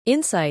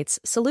Insights,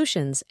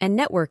 solutions, and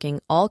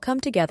networking all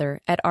come together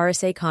at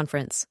RSA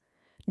Conference.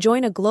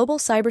 Join a global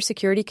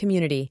cybersecurity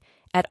community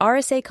at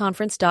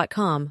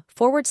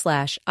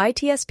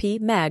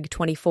rsaconference.com/ITSP Mag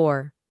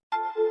 24.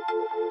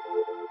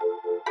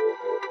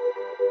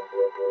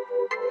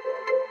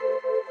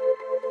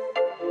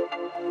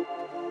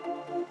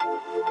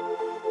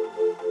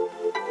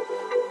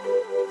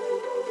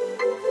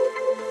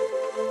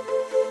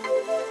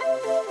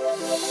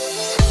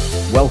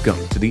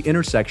 Welcome to the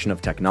intersection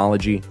of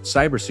technology,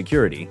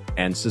 cybersecurity,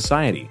 and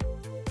society.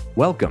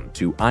 Welcome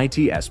to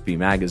ITSP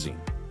Magazine.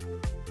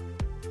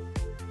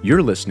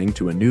 You're listening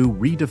to a new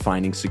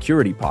Redefining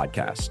Security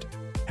podcast.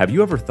 Have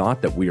you ever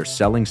thought that we are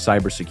selling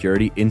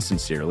cybersecurity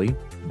insincerely,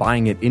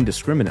 buying it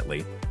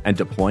indiscriminately, and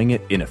deploying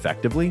it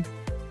ineffectively?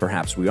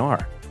 Perhaps we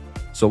are.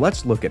 So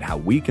let's look at how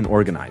we can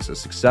organize a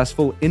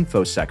successful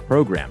InfoSec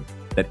program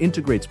that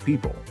integrates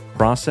people,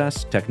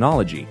 process,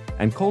 technology,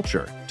 and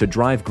culture to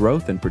drive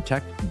growth and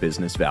protect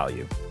business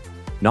value.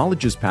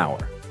 Knowledge is power,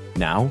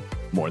 now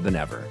more than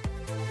ever.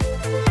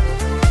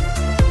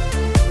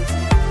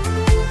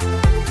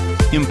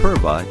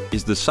 Imperva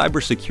is the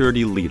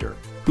cybersecurity leader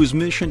whose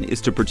mission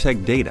is to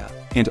protect data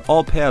and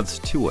all paths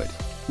to it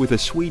with a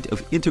suite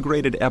of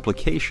integrated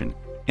application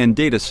and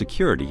data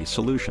security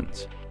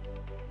solutions.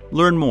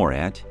 Learn more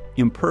at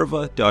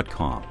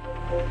imperva.com.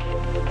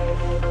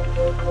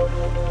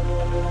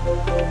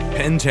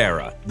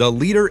 Pantera, the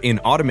leader in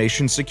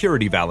automation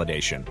security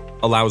validation,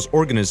 allows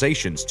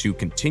organizations to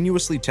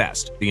continuously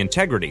test the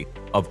integrity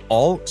of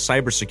all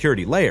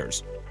cybersecurity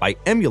layers by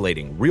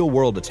emulating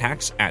real-world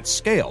attacks at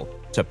scale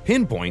to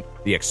pinpoint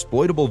the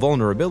exploitable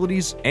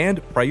vulnerabilities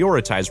and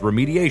prioritize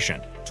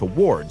remediation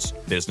towards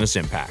business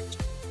impact.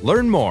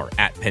 Learn more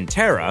at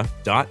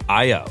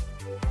pantera.io.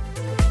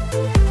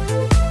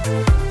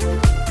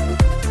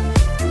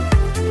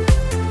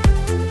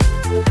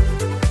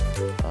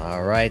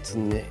 All right,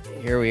 and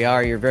here we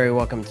are. You're very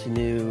welcome to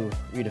new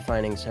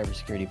Redefining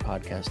Cybersecurity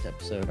podcast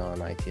episode on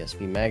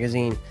ITSP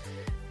Magazine.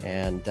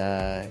 And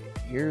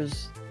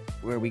here's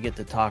where we get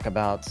to talk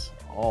about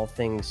all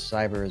things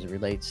cyber as it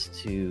relates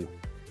to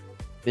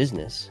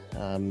business.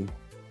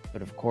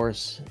 But of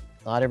course,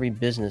 not every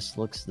business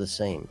looks the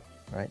same,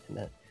 right? And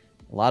that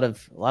a lot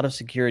of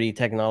security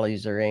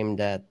technologies are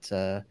aimed at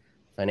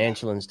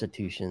financial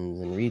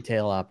institutions and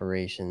retail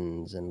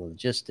operations and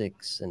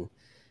logistics and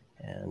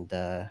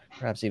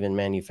perhaps even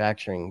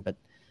manufacturing. But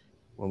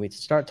when we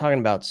start talking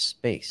about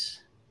space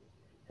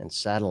and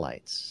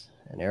satellites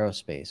and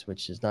aerospace,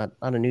 which is not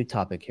a new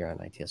topic here on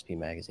ITSP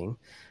Magazine,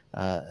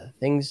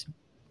 things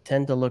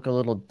tend to look a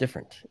little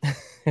different.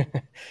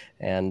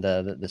 And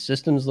the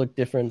systems look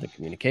different, the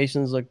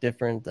communications look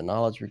different, the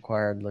knowledge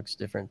required looks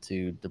different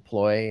to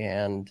deploy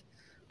and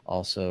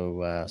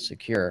also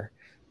secure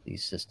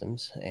these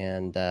systems.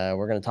 And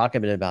we're going to talk a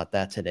bit about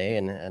that today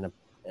and a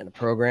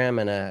program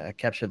and a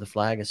capture the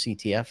flag, a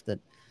CTF that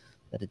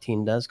a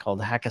team does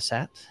called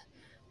Hackasat,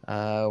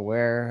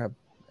 where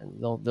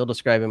they'll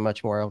describe it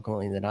much more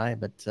eloquently than I,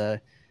 but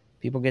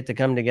people get to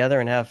come together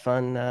and have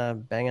fun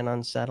banging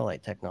on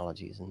satellite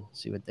technologies and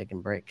see what they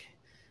can break.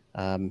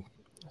 So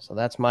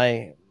that's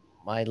my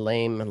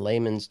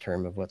layman's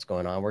term of what's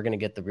going on. We're going to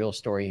get the real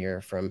story here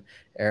from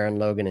Aaron,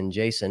 Logan, and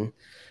Jason.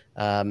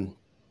 I'm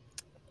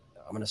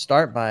going to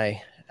start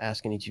by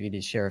asking each of you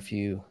to share a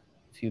few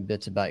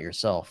bits about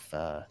yourself,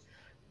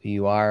 who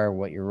you are,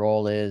 what your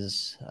role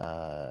is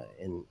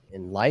in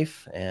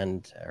life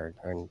or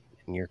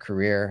in your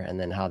career, and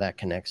then how that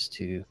connects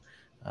to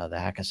the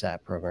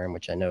Hackasat program,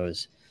 which I know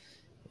is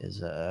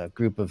a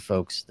group of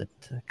folks that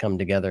come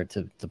together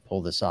to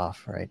pull this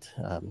off, right?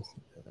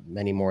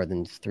 Many more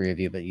than three of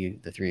you, but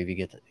the three of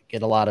you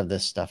get a lot of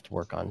this stuff to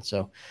work on.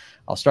 So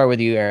I'll start with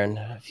you, Aaron.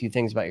 A few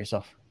things about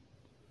yourself.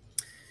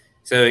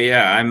 So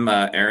yeah, I'm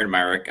Aaron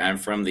Myrick. I'm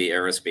from the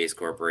Aerospace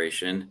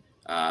Corporation.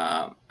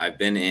 I've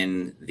been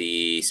in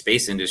the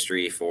space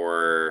industry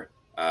for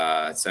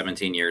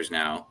 17 years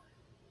now,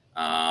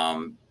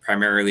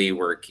 primarily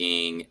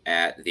working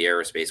at the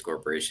Aerospace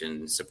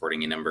Corporation,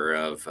 supporting a number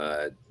of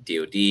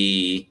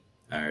DoD,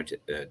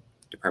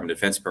 Department of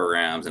Defense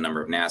programs, a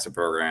number of NASA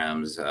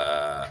programs,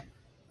 a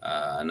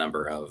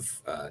number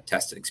of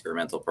test and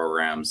experimental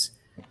programs.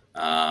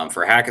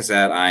 For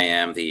Hackasat, I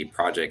am the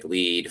project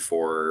lead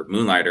for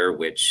Moonlighter,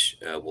 which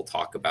we'll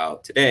talk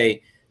about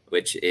today,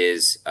 which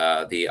is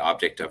the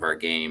object of our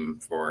game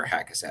for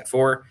Hackasat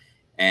 4.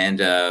 And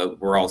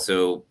we're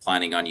also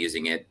planning on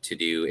using it to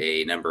do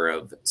a number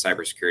of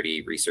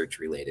cybersecurity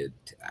research-related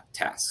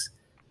tasks.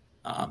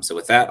 So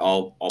with that,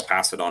 I'll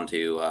pass it on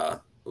to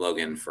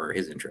Logan for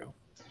his intro.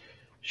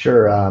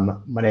 Sure.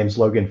 My name's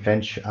Logan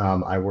Finch.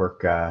 I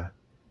work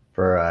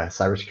for a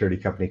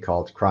cybersecurity company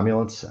called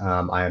Cromulence.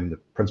 I am the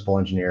principal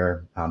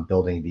engineer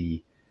building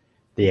the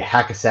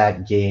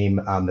Hackasat game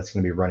that's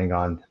going to be running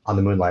on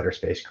the Moonlighter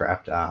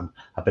spacecraft.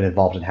 I've been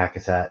involved in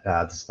Hackasat.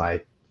 This is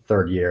my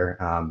third year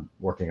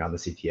working on the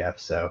CTF.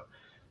 So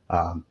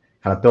kind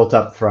of built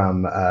up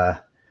from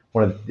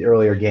one of the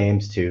earlier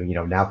games to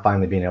now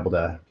finally being able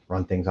to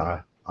run things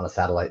on a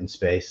satellite in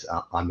space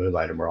on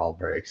Moonlighter, and we're all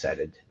very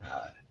excited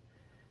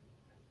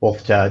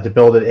both to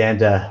build it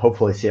and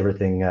hopefully see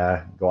everything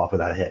go off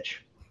without a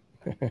hitch.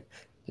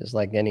 Just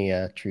like any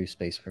true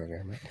space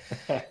program,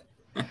 right?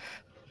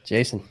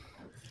 Jason.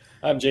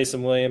 I'm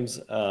Jason Williams,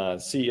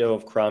 CEO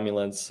of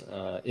Cromulence,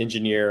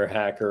 engineer,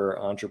 hacker,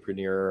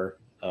 entrepreneur,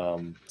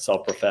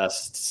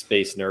 self-professed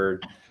space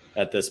nerd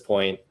at this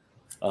point.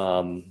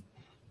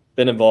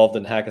 Been involved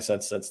in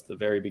Hackathon since the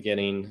very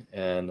beginning,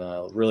 and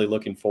really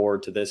looking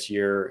forward to this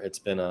year. It's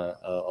been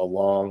a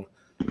long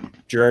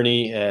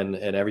journey, and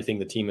everything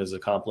the team has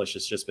accomplished.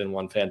 It's just been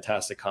one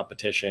fantastic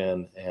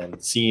competition,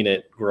 and seeing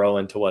it grow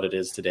into what it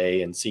is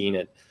today, and seeing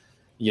it,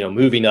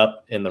 moving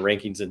up in the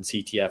rankings in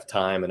CTF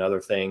time and other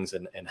things,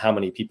 and how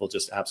many people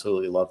just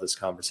absolutely love this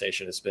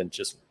conversation. It's been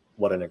just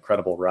what an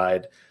incredible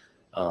ride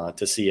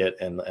to see it,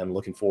 and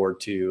looking forward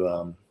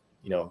to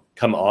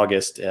come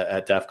August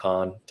at DEF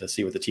CON to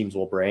see what the teams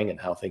will bring and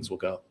how things will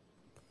go.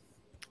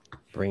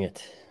 Bring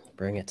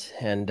it.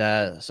 And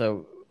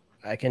so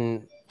I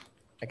can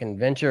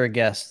venture a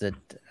guess that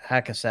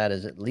Hackathon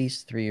is at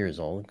least 3 years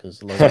old,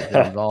 because Logan's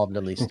been involved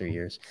at least 3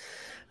 years.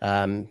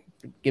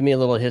 Give me a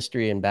little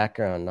history and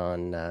background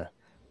on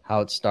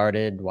how it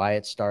started, why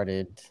it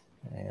started,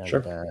 and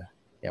Sure.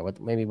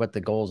 What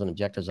the goals and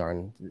objectives are.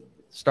 And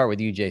start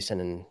with you,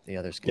 Jason, and the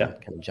others can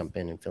kind of jump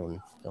in and fill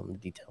in the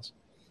details.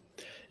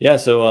 Yeah.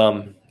 So,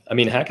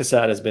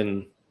 Hackathon has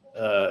been,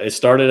 it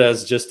started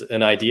as just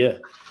an idea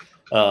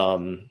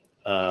by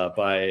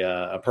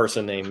a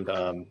person named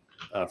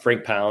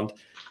Frank Pound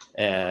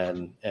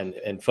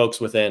and folks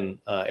within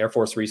Air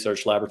Force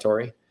Research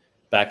Laboratory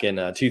back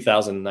in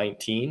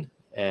 2019,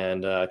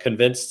 and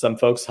convinced some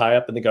folks high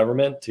up in the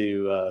government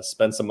to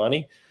spend some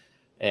money.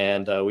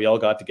 And we all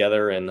got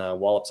together in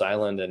Wallops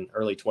Island in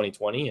early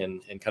 2020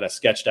 and kind of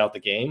sketched out the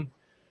game.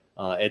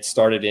 It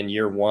started in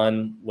year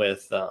one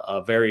with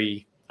a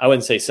very, I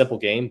wouldn't say simple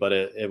game, but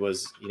it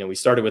was, we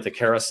started with a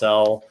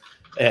carousel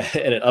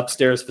in an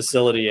upstairs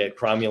facility at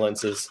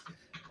Cromulence's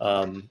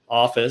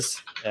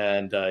office.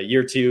 And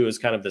year two is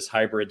kind of this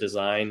hybrid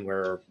design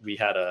where we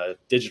had a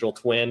digital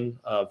twin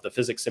of the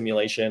physics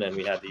simulation, and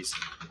we had these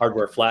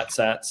hardware flat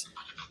sats.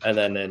 And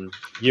then in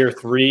year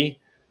three,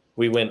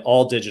 we went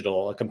all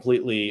digital, a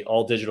completely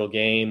all digital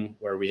game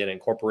where we had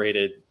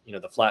incorporated,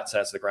 the flat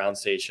sats, the ground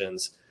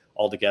stations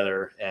all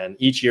together. And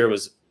each year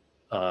was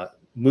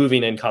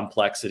moving in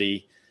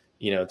complexity,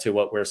 to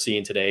what we're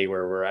seeing today,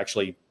 where we're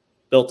actually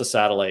built a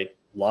satellite,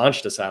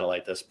 launched a satellite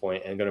at this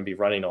point, and going to be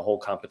running a whole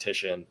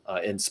competition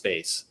in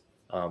space,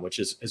 which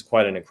is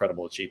quite an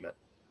incredible achievement.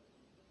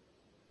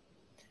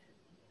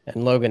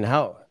 And Logan,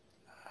 how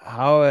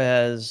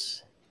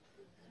has,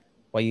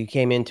 well, you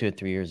came into it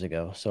 3 years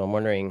ago, so I'm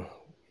wondering,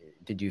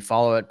 did you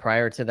follow it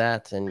prior to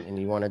that, and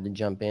you wanted to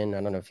jump in?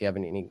 I don't know if you have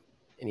any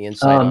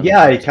insight on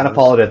yeah, I kind of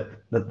followed it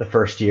the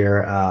first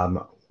year.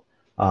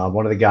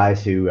 One of the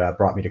guys who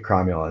brought me to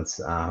Cromulence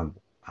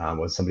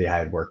was somebody I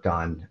had worked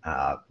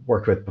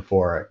with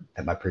before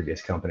at my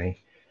previous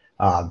company.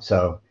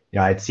 So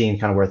I had seen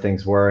kind of where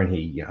things were, and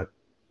he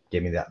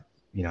gave me that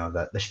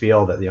the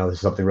spiel that this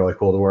is something really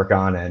cool to work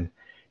on, and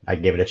I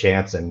gave it a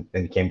chance, and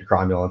then came to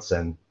Cromulence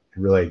and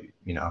really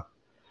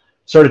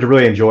started to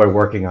really enjoy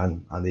working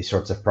on these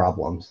sorts of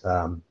problems.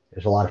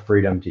 There's a lot of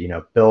freedom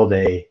to build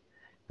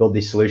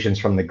these solutions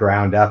from the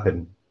ground up,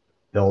 and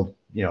build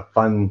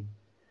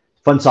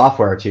fun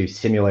software to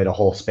simulate a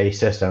whole space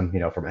system,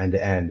 from end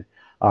to end.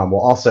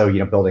 While also,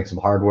 building some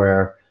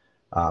hardware.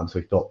 So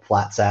we've built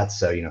flat sats,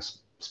 so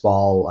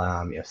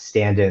small,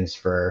 stand-ins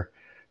for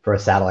a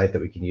satellite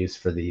that we can use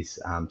for these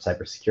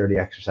cybersecurity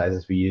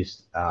exercises. We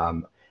used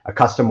a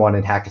custom one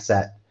in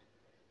Hackathon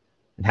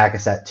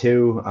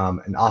 2,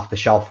 an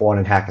off-the-shelf one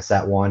in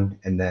Hackathon 1,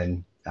 and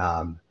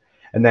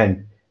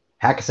then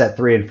Hackathon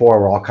 3 and 4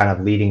 were all kind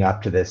of leading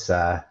up to this.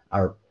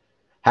 Our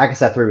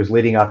Hackathon 3 was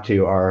leading up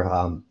to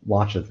our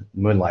launch of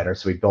Moonlighter,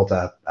 so we built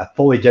a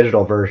fully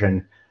digital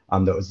version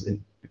that was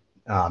an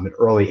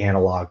early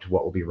analog to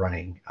what will be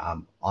running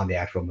on the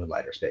actual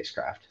Moonlighter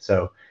spacecraft.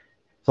 So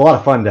it's a lot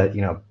of fun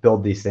to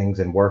build these things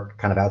and work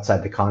kind of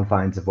outside the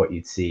confines of what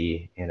you'd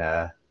see in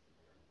a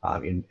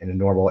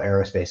normal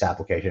aerospace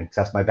application. Because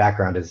that's my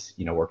background, is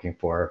working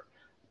for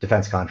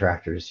defense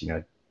contractors,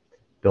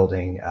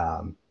 building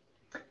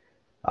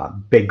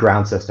big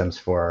ground systems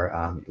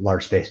for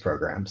large space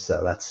programs.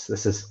 So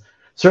this is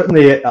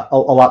certainly a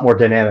lot more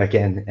dynamic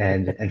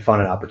and fun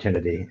and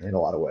opportunity in a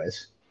lot of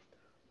ways.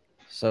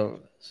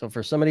 So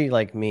for somebody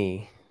like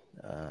me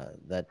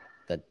that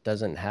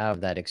doesn't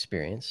have that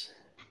experience,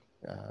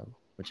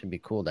 which would be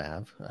cool to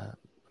have,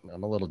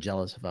 I'm a little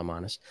jealous if I'm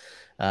honest,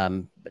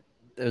 but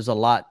there's a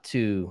lot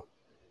to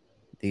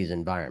these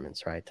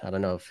environments, right? I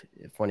don't know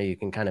if one of you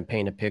can kind of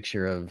paint a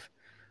picture of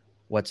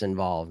what's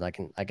involved. I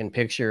can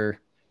picture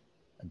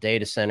a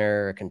data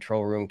center, a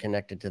control room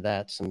connected to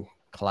that, some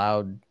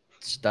cloud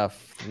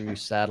stuff through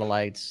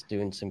satellites,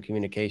 doing some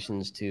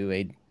communications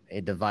to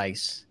a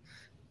device,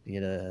 be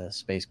it a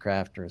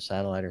spacecraft or a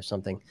satellite or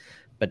something.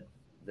 But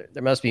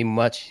there must be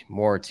much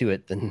more to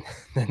it than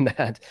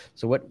that.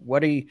 So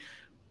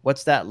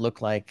what's that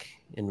look like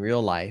in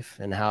real life,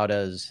 and how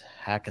does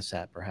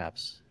Hackathon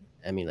perhaps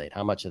emulate?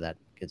 How much of that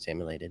gets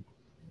emulated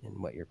in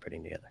what you're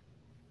putting together?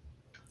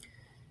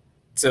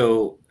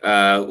 So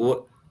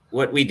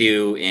what we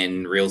do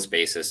in real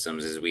space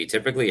systems is we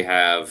typically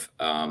have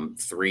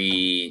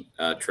three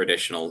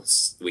traditional,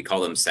 we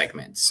call them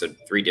segments. So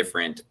three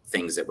different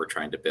things that we're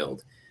trying to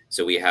build.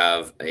 So we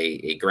have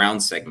a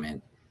ground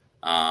segment,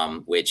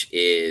 which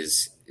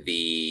is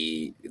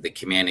the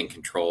command and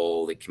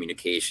control, the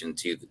communication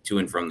to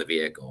and from the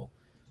vehicle.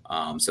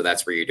 So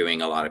that's where you're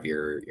doing a lot of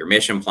your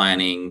mission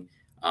planning.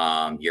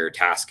 You're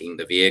tasking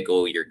the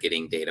vehicle, you're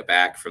getting data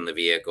back from the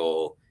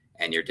vehicle,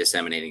 and you're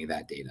disseminating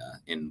that data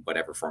in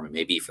whatever form it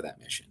may be for that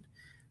mission.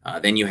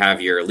 Then you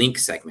have your link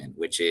segment,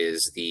 which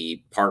is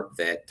the part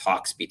that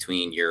talks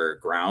between your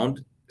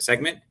ground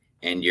segment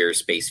and your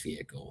space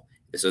vehicle.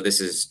 So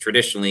this is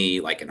traditionally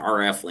like an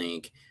RF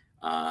link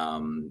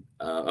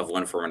of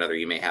one form or another.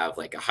 You may have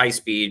like a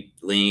high-speed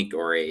link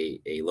or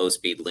a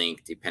low-speed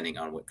link, depending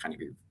on what kind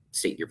of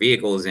state your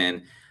vehicle is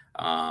in.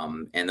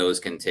 And those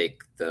can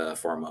take the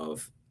form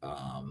of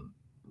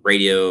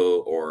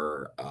radio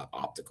or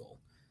optical.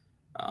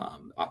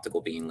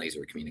 Optical being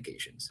laser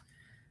communications.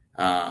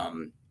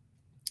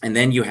 And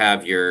then you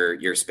have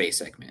your space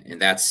segment,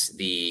 and that's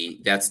the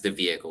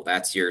vehicle,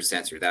 that's your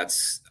sensor,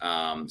 that's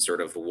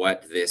sort of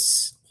what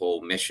this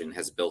whole mission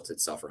has built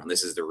itself around.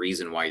 This is the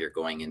reason why you're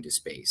going into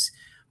space,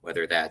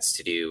 whether that's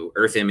to do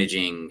Earth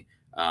imaging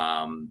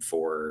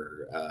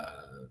for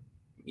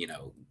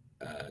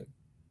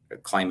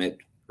climate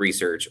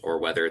research, or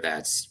whether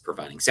that's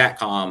providing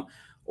SATCOM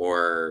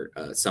or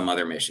some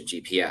other mission.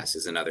 GPS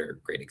is another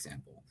great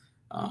example.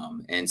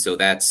 And so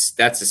that's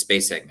a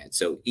space segment.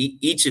 So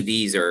each of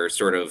these are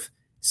sort of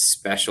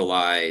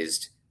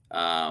specialized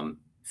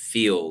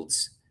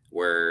fields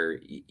where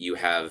you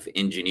have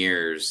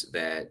engineers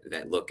that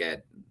look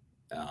at,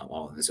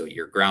 so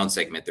your ground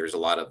segment, there's a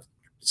lot of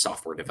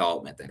software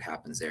development that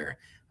happens there.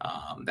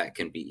 That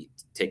can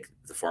take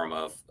the form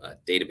of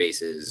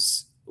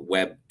databases,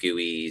 web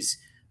GUIs,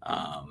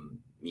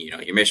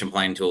 your mission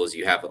planning tools.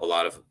 You have a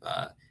lot of,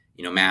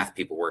 math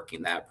people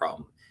working that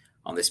problem.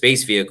 On the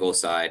space vehicle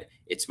side,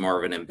 it's more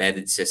of an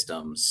embedded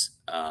systems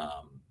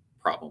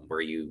problem,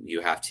 where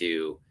you have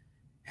to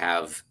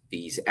have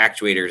these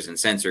actuators and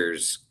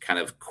sensors kind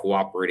of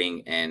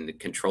cooperating and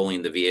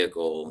controlling the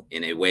vehicle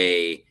in a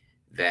way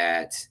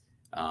that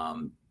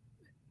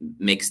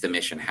makes the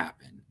mission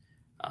happen.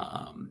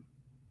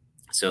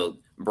 So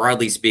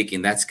broadly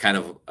speaking, that's kind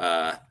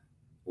of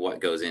what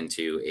goes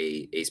into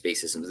a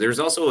space system. There's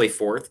also a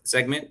fourth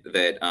segment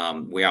that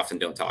we often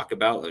don't talk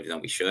about, even though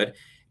we should,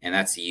 and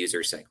that's the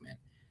user segment.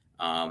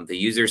 The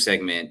user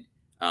segment,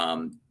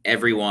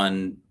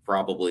 everyone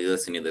probably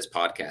listening to this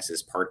podcast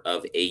is part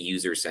of a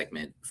user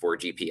segment for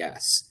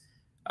GPS,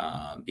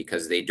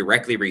 because they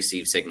directly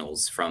receive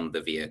signals from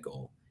the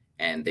vehicle,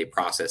 and they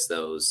process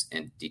those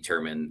and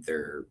determine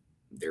their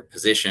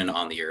position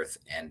on the Earth,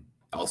 and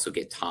also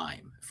get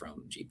time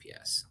from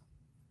GPS.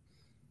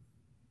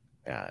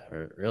 Yeah,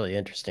 really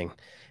interesting.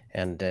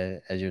 And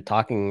as you're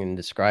talking and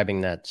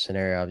describing that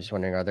scenario, I was just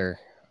wondering, are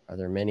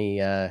there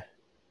many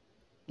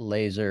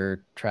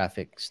laser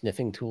traffic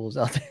sniffing tools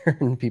out there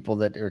and people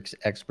that are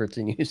experts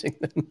in using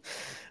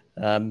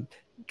them?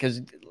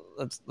 Because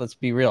let's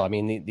be real. I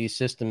mean, these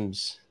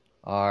systems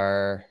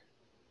are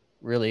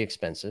really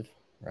expensive,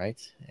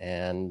 right?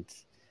 And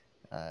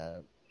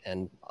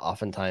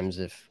oftentimes,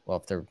 if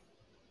they're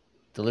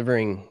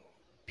delivering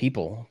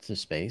people to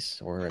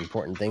space or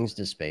important things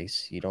to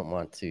space, you don't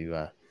want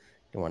to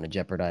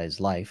jeopardize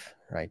life,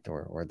 right?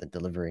 Or the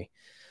delivery.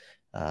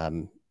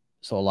 So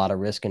a lot of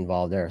risk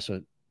involved there.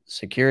 So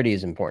security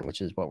is important,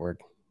 which is what we're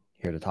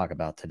here to talk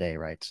about today,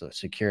 right? So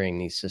securing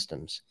these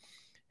systems.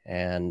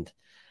 And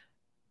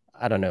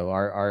I don't know,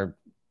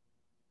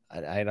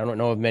 I don't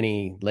know of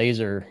many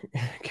laser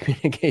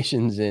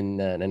communications in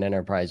an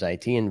enterprise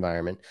IT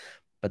environment,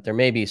 but there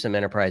may be some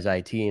enterprise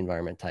IT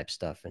environment type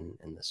stuff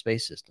in the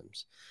space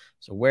systems.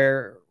 So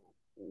where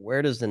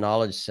does the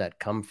knowledge set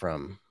come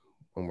from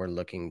when we're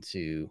looking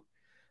to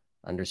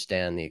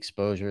understand the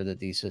exposure that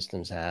these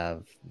systems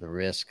have, the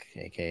risk,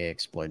 aka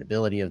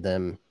exploitability of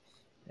them,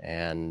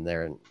 and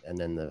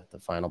then the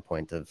final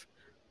point of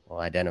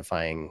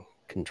identifying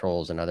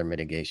controls and other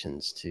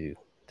mitigations to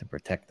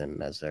protect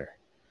them as they're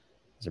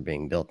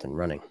being built and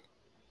running?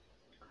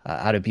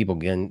 How do people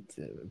gain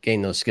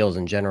those skills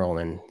in general,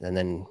 and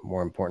then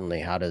more importantly,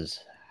 how does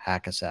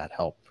Hackasat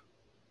help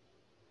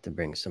to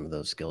bring some of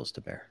those skills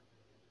to bear?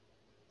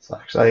 So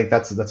actually, I think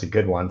that's a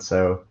good one.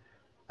 So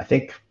I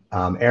think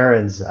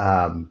Aaron's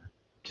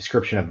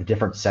description of the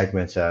different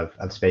segments of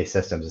space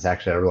systems is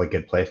actually a really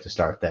good place to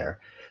start there.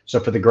 So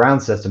for the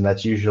ground system,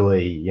 that's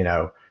usually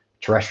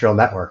terrestrial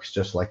networks,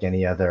 just like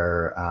any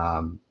other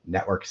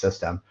network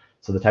system.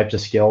 So the types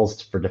of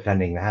skills for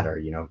defending that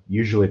are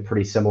usually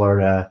pretty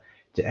similar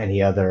to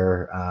any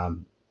other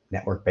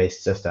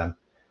network-based system.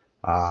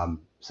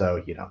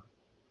 So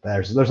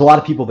there's a lot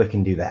of people that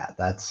can do that.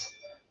 That's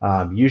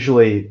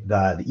usually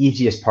the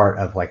easiest part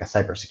of like a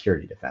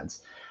cybersecurity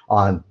defense.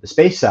 On the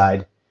space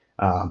side,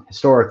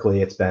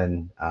 historically it's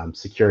been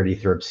security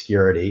through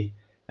obscurity,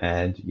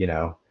 and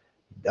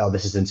oh,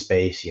 this is in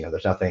space.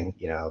 There's nothing.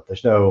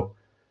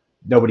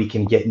 Nobody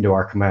can get into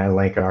our command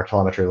link and our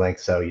telemetry link,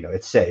 so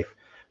it's safe.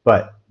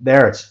 But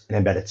there, it's an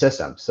embedded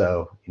system.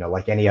 So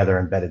like any other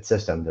embedded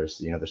system,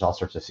 there's all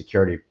sorts of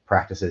security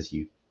practices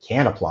you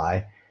can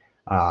apply,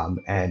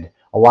 and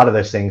a lot of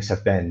those things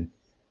have been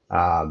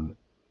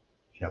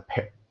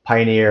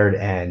pioneered,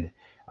 and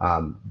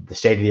the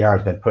state of the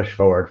art has been pushed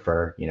forward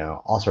for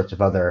all sorts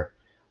of other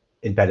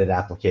embedded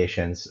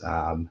applications,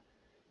 in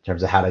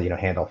terms of how to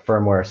handle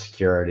firmware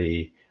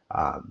security,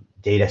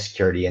 data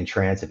security in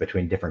transit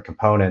between different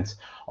components,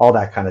 all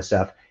that kind of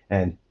stuff.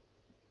 And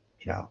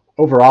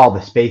overall,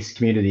 the space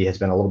community has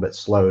been a little bit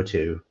slow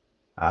to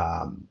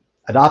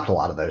adopt a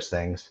lot of those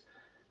things,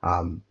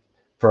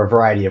 for a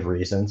variety of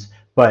reasons.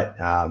 But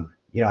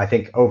I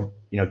think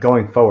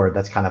going forward,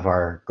 that's kind of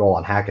our goal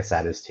on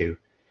Hackasat, is to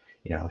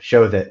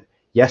show that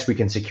yes, we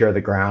can secure the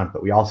ground,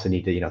 but we also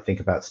need to think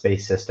about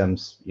space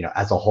systems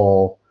as a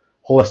whole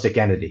holistic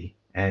entity,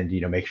 and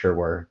make sure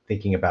we're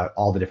thinking about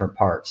all the different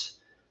parts,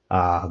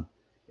 from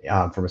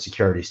a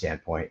security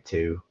standpoint,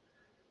 to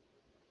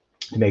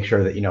make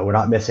sure that we're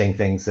not missing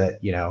things that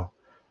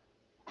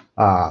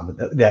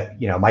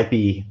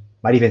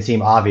might even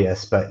seem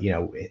obvious, but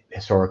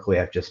historically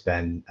have just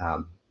been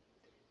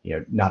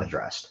not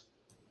addressed.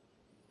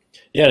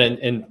 Yeah,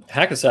 and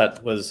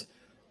Hackasat was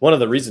one of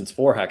the reasons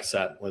for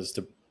Hackasat was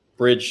to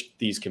bridge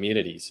these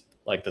communities,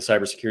 like the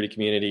cybersecurity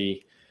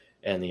community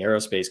and the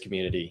aerospace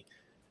community.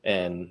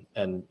 And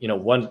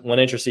one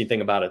interesting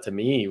thing about it to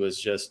me was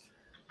just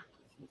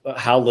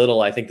how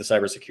little I think the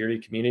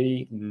cybersecurity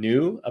community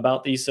knew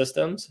about these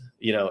systems,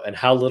 and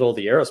how little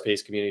the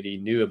aerospace community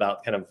knew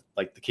about kind of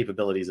like the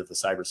capabilities of the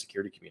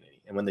cybersecurity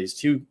community. And when these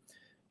two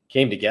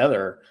came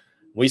together,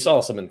 we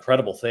saw some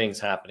incredible things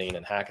happening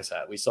in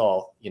Hackasat. We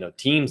saw,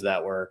 teams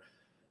that were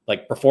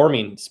like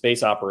performing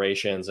space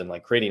operations and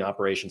like creating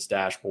operations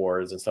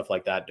dashboards and stuff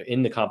like that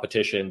in the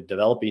competition,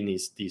 developing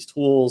these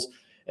tools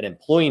and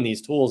employing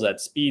these tools at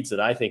speeds that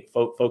I think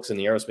folks in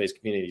the aerospace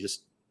community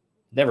just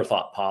never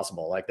thought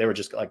possible. Like they were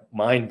just like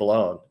mind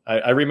blown.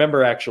 I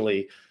remember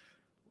actually,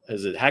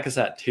 is it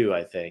Hackasat 2?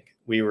 I think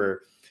we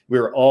were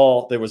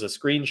all, there was a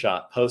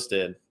screenshot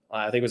posted,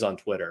 I think it was on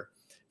Twitter,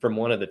 from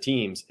one of the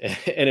teams,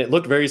 and it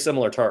looked very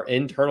similar to our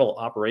internal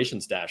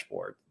operations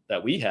dashboard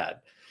that we had.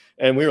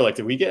 And we were like,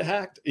 did we get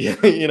hacked?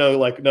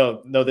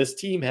 No, this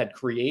team had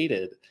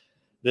created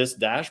this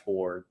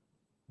dashboard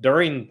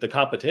during the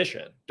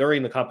competition.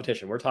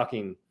 We're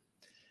talking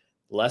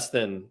less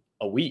than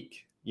a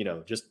week,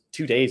 just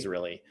 2 days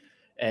really.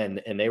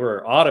 And they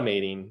were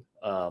automating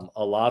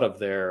a lot of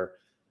their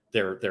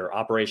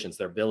operations,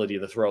 their ability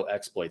to throw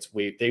exploits.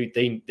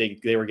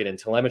 They were getting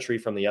telemetry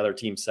from the other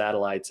team's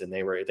satellites, and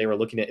they were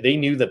looking at, they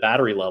knew the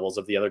battery levels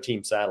of the other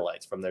team's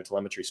satellites from their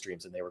telemetry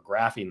streams, and they were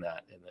graphing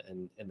that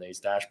in these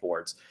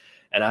dashboards.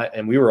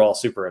 And we were all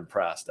super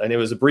impressed. And it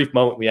was a brief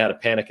moment we had a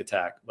panic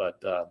attack,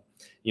 but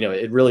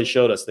it really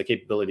showed us the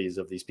capabilities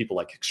of these people,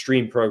 like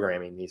extreme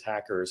programming, these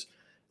hackers,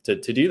 to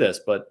do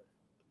this. But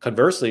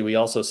conversely, we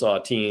also saw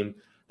a team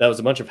that was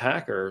a bunch of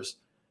hackers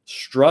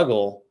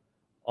struggle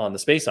on the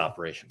space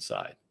operations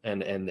side.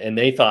 And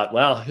they thought,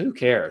 well, who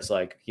cares?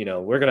 Like,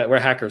 we're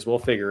hackers, we'll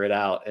figure it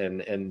out.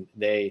 And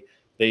they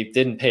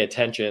didn't pay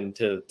attention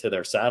to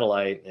their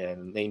satellite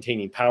and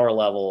maintaining power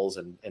levels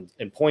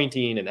and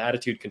pointing and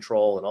attitude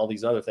control and all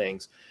these other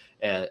things.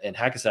 And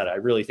Hackasat, I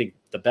really think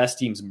the best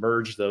teams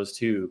merged those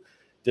two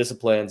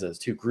disciplines as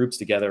two groups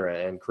together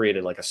and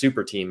created like a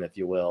super team, if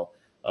you will,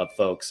 of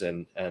folks.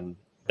 And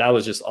that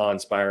was just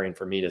awe-inspiring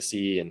for me to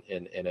see and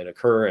it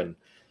occur.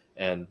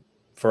 And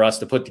for us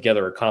to put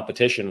together a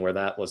competition where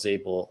that was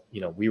able,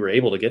 we were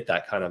able to get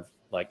that kind of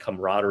like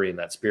camaraderie and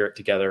that spirit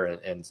together,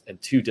 and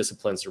two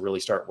disciplines to really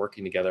start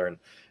working together.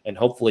 And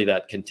hopefully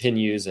that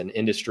continues in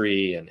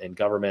industry and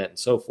government and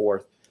so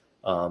forth,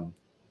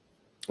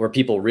 where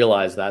people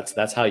realize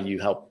that's how you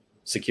help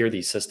secure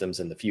these systems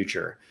in the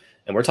future.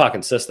 And we're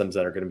talking systems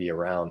that are going to be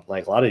around,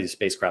 like a lot of these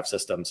spacecraft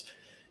systems,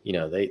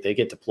 they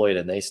get deployed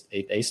and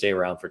they stay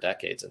around for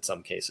decades in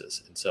some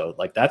cases. And so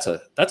like that's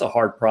a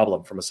hard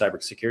problem from a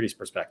cybersecurity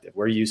perspective.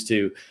 We're used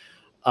to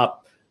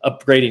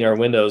upgrading our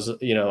Windows,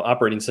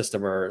 operating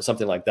system or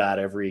something like that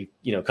every,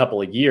 couple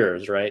of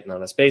years, right? And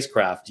on a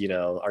spacecraft,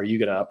 are you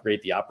going to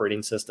upgrade the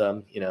operating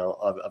system,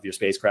 of your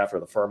spacecraft or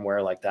the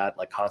firmware like that,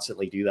 like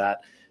constantly do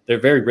that? They're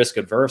very risk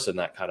adverse in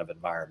that kind of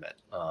environment.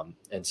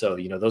 And so,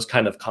 those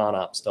kind of con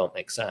ops don't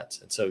make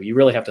sense. And so you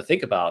really have to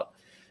think about,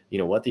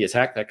 what the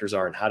attack vectors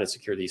are and how to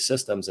secure these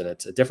systems. And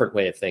it's a different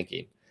way of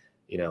thinking.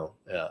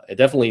 It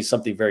definitely is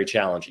something very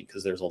challenging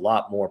because there's a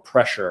lot more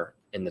pressure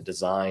in the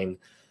design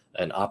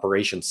and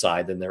operation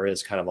side than there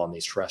is kind of on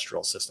these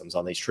terrestrial systems,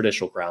 on these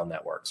traditional ground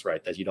networks,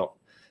 right? That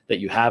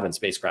you have in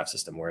spacecraft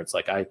system, where it's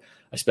like, I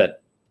spent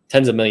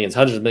tens of millions,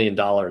 hundreds of $1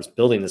 million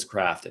building this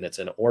craft and it's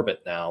in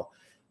orbit now.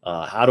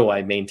 How do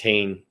I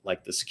maintain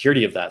like the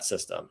security of that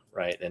system,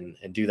 right? And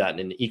do that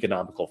in an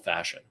economical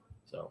fashion.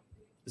 So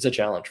it's a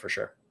challenge for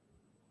sure.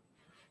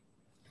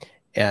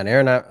 Yeah, and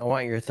Aaron, I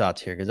want your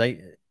thoughts here, because I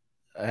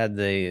had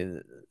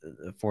the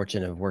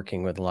fortune of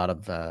working with a lot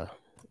of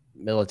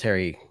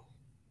military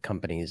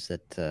companies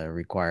that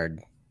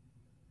required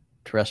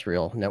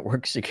terrestrial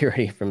network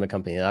security from the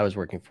company that I was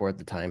working for at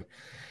the time,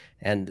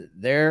 and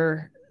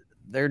their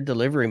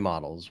delivery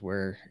models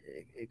were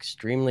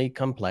extremely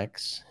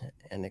complex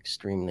and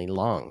extremely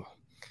long,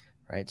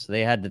 right? So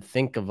they had to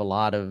think of a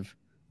lot of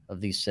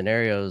these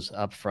scenarios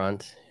up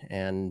front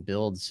and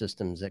build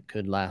systems that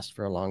could last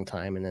for a long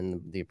time, and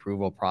then the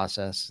approval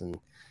process and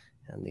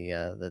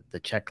the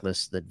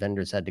checklist that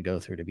vendors had to go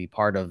through to be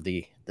part of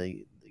the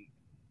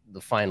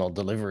final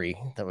delivery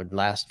that would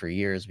last for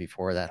years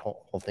before that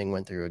whole thing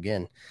went through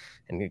again.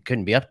 And it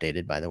couldn't be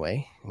updated, by the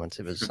way, once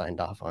it was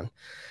signed off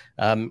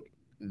on.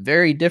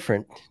 Very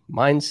different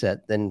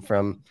mindset than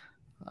from,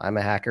 I'm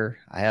a hacker,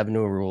 I have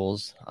no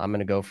rules, I'm going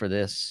to go for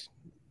this,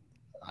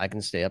 I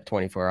can stay up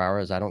 24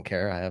 hours, I don't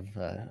care, I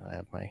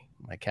have my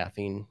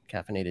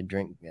caffeinated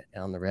drink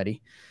on the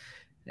ready,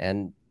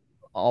 and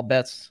all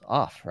bets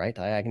off, right?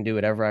 I can do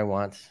whatever I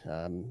want.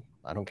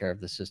 I don't care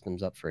if the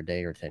system's up for a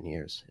day or 10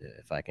 years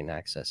if I can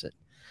access it.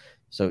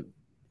 So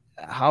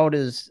how do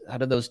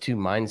those two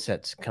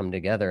mindsets come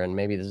together? And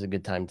maybe this is a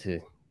good time to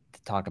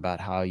talk about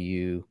how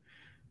you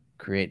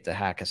create the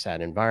Hackasat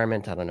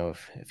environment. I don't know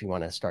if you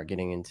want to start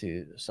getting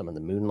into some of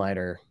the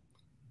Moonlighter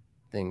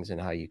things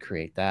and how you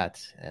create that,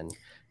 and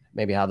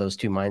maybe how those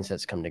two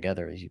mindsets come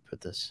together as you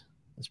put this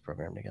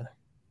program together.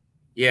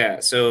 Yeah.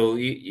 So,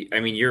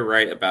 you're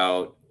right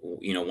about,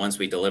 once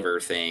we deliver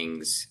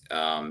things,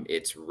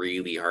 it's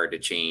really hard to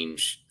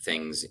change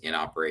things in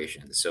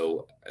operations.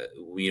 So,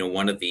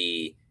 one of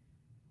the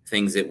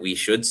things that we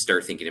should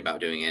start thinking about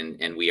doing,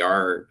 and we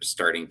are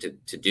starting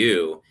to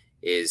do,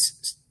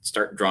 is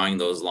start drawing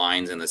those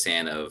lines in the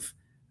sand of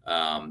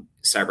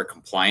cyber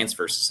compliance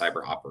versus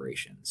cyber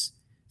operations.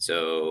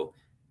 So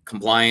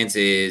compliance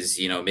is,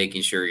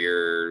 making sure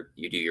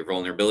you do your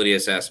vulnerability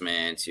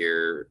assessments,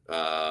 your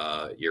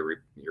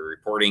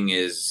reporting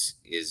is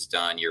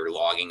done, you're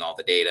logging all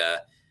the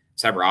data.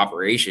 Cyber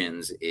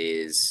operations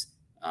is,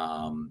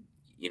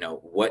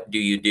 what do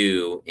you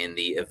do in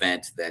the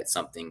event that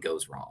something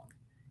goes wrong?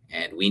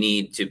 And we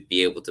need to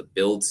be able to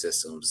build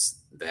systems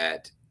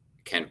that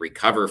can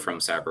recover from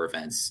cyber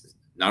events,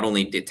 not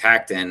only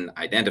detect and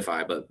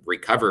identify, but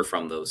recover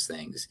from those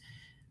things.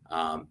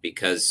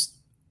 Because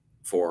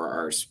for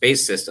our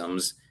space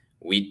systems,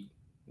 we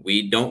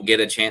don't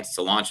get a chance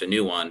to launch a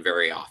new one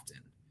very often,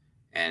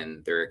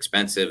 and they're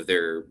expensive.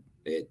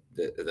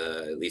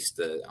 At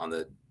least on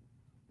the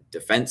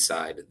defense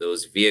side,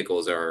 those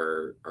vehicles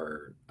are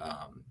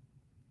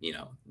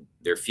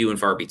they're few and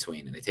far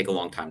between, and they take a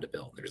long time to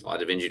build. There's a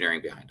lot of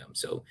engineering behind them,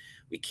 so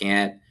we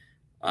can't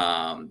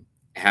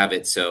have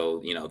it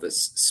so the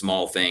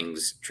small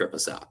things trip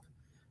us up.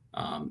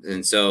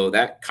 And so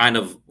that kind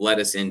of led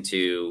us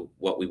into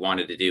what we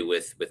wanted to do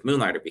with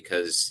Moonlighter,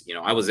 because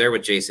I was there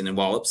with Jason and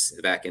Wallops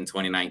back in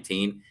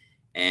 2019,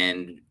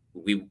 and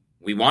we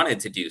wanted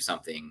to do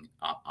something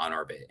on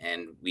orbit,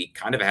 and we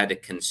kind of had to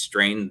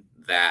constrain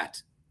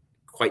that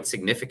quite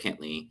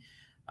significantly,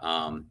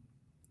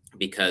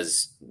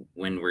 because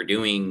when we're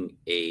doing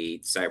a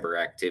cyber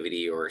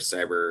activity or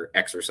cyber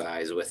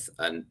exercise with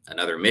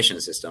another mission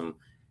system,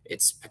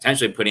 it's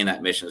potentially putting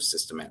that mission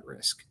system at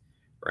risk,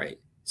 right?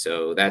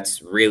 So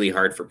that's really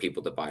hard for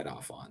people to bite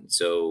off on.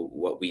 So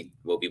what we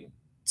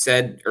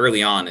said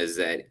early on is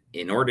that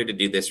in order to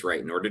do this right,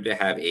 in order to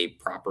have a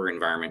proper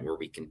environment where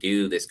we can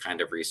do this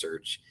kind of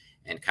research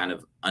and kind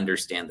of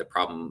understand the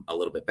problem a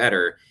little bit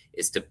better,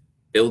 is to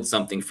build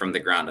something from the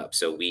ground up.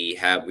 So we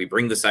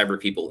bring the cyber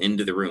people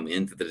into the room,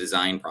 into the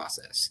design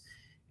process,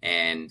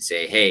 and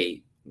say,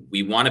 hey,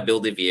 we want to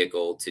build a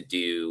vehicle to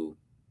do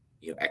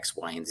X,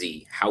 Y, and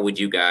Z. How would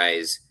you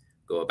guys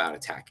go about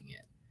attacking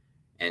it?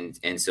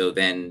 And so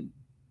then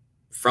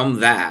from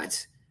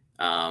that,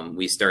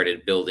 we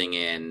started building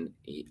in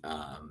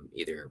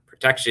either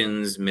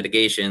protections,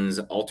 mitigations,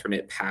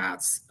 alternate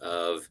paths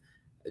of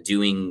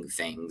doing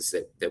things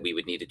that we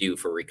would need to do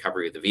for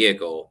recovery of the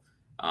vehicle.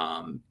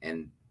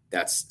 And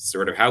that's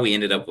sort of how we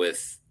ended up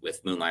with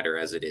Moonlighter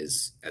as it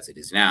is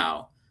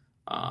now,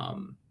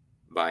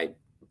 by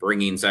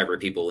bringing cyber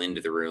people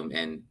into the room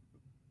and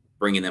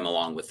bringing them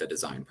along with the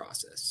design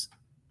process.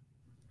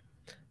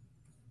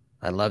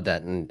 I love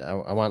that. And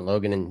I want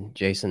Logan and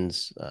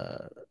Jason's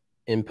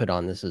input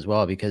on this as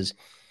well, because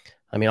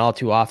all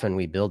too often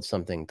we build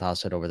something,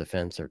 toss it over the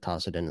fence or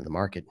toss it into the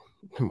market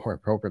more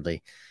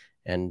appropriately,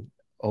 and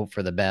hope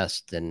for the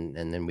best. And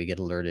then we get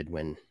alerted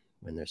when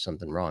there's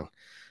something wrong.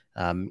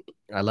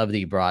 I love that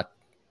you brought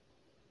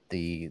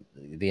the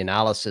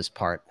analysis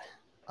part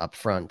up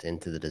front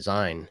into the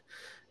design,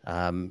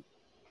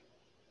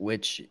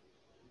 which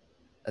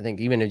I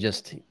think even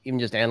just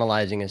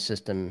analyzing a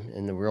system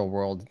in the real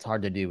world, it's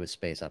hard to do with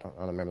space. I don't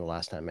remember the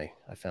last time I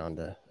found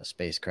a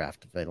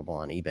spacecraft available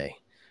on eBay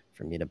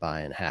for me to buy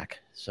and hack.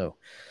 So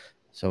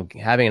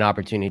having an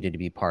opportunity to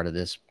be part of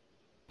this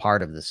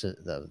part of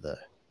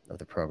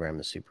the program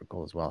is super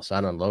cool as well. So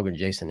I don't know, Logan,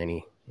 Jason,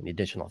 any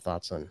additional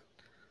thoughts on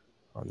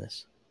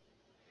this?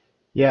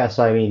 Yeah,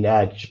 so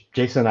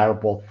Jason and I were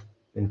both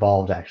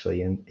involved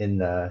actually in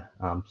the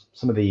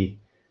some of the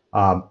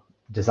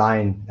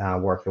design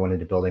work that went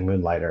into building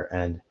Moonlighter,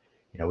 and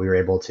we were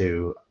able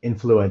to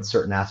influence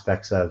certain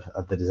aspects of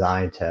the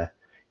design to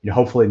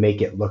hopefully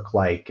make it look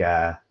like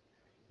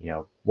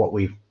what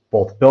we've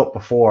both built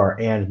before,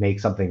 and make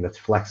something that's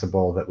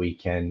flexible that we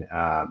can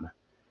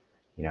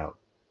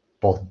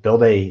both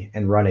build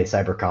and run a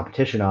cyber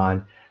competition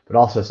on, but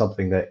also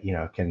something that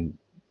can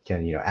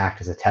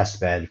act as a test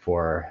bed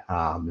for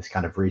this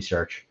kind of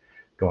research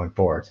going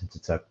forward, since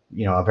it's a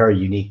very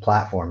unique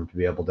platform to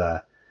be able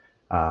to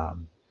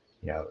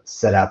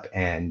set up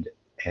and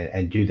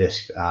do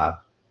this, a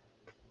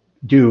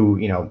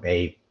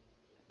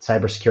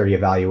cybersecurity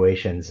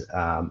evaluations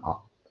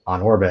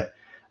on orbit.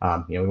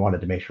 We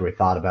wanted to make sure we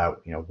thought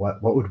about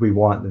what would we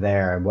want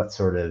there, and what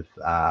sort of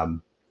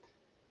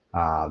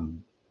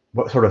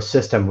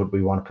system would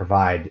we want to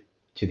provide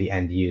to the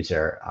end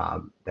user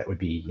that would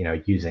be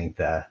using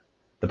the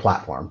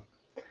platform.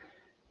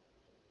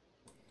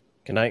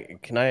 Can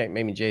I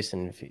maybe,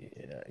 Jason, if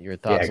your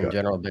thoughts in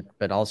general,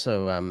 but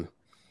also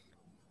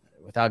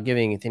without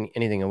giving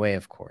anything away,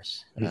 of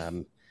course,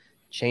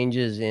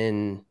 changes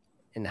in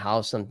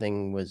how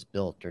something was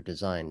built or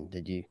designed.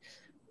 Did you?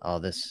 Oh,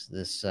 this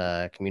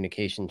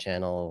communication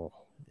channel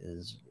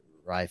is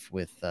rife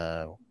with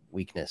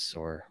weakness,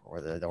 or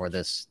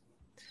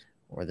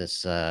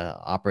this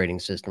operating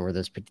system, or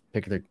this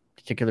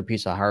particular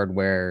piece of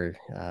hardware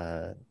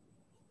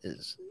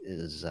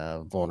is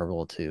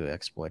vulnerable to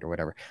exploit or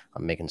whatever.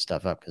 I'm making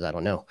stuff up because I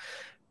don't know.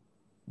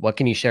 What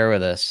can you share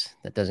with us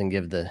that doesn't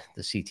give the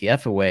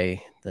CTF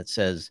away, that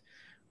says,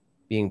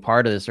 being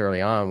part of this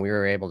early on, we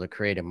were able to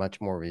create a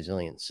much more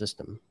resilient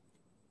system?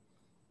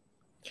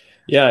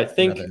 Yeah, I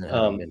think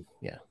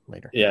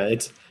later. Yeah,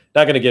 it's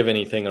not going to give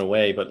anything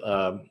away, but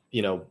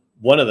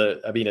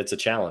it's a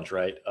challenge,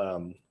 right?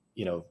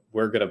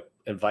 We're going to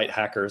invite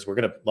hackers. We're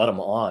going to let them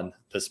on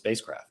the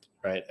spacecraft,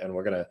 right? And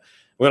we're going to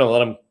let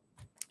them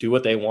do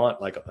what they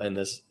want, like in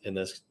this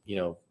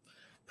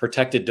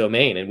protected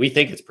domain, and we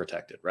think it's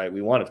protected, right?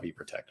 We want it to be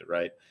protected,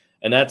 right?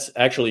 And that's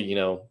actually,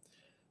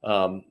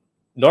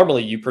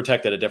 normally you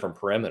protect at a different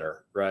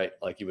perimeter, right?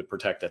 Like you would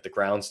protect at the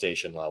ground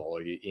station level,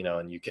 or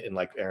and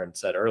like Aaron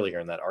said earlier,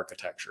 in that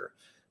architecture.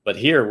 But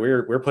here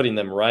we're putting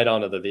them right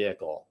onto the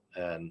vehicle,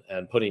 and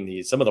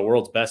putting some of the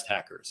world's best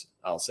hackers,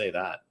 I'll say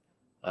that,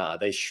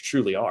 they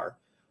truly are,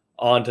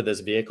 onto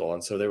this vehicle.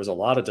 And so there was a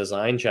lot of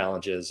design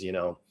challenges,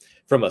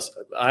 from us.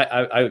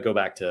 I would go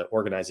back to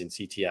organizing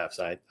CTFs.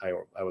 I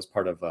was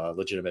part of a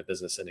legitimate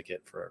business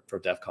syndicate for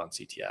DEF CON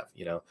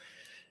CTF,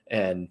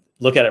 and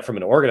look at it from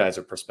an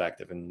organizer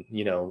perspective. And,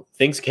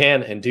 things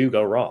can and do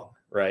go wrong,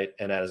 right?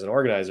 And as an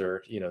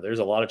organizer, there's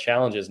a lot of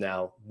challenges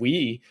now.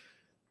 We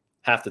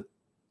have to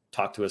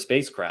talk to a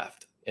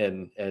spacecraft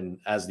and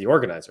as the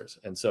organizers.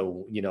 And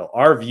so,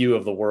 our view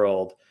of the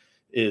world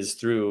is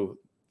through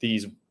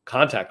these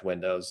contact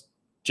windows,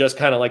 just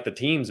kind of like the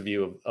team's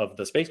view of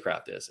the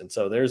spacecraft is. And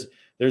so there's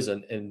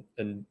an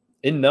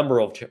number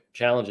of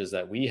challenges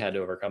that we had to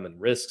overcome, and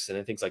risks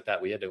and things like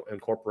that we had to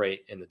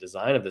incorporate in the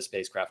design of the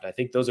spacecraft. And I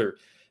think those are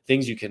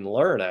things you can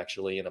learn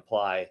actually and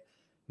apply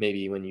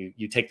maybe when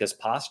you take this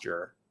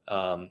posture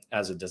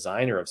as a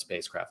designer of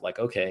spacecraft. Like,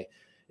 okay,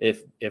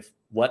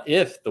 what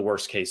if the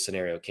worst case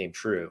scenario came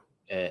true,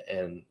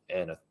 and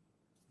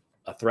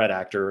a threat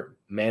actor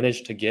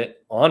managed to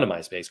get onto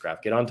my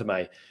spacecraft, get onto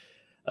my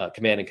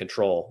command and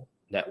control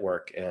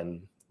network,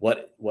 and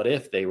what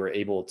if they were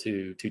able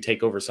to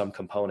take over some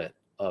component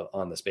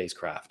on the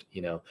spacecraft?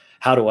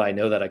 How do I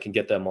know that I can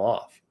get them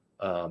off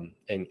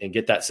and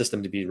get that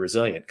system to be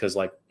resilient? Because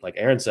like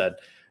Aaron said,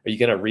 are you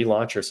going to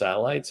relaunch your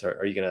satellites, or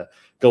are you going to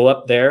go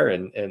up there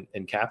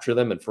and capture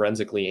them and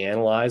forensically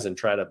analyze and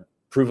try to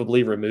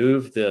provably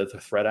remove the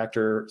threat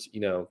actor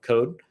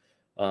code?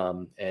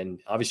 And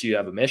obviously you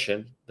have a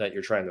mission that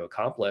you're trying to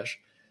accomplish.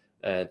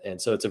 And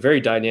so it's a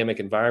very dynamic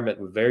environment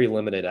with very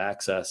limited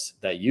access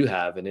that you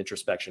have in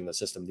introspection of the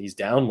system. These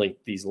downlink,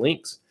 these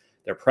links,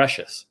 they're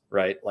precious,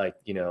 right? Like,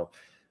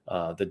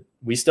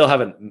 we still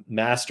haven't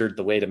mastered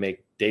the way to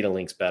make data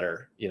links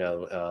better.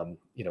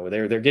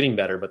 They're getting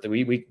better, but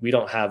we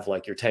don't have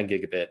like your 10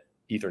 gigabit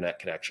Ethernet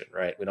connection,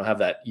 right? We don't have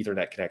that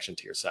Ethernet connection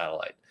to your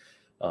satellite.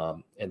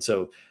 And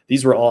so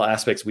these were all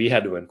aspects we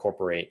had to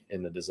incorporate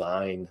in the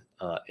design,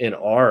 in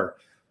our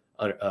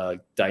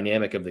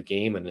dynamic of the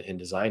game, and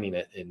designing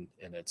it. And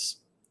it's,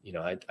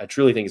 I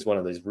truly think it's one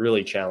of those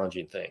really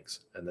challenging things.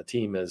 And the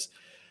team has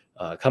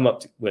come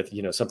up with,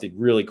 something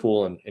really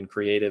cool and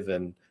creative.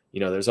 And,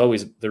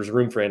 there's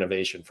room for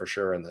innovation for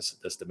sure in this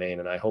domain.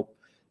 And I hope,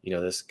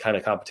 this kind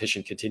of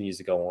competition continues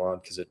to go on,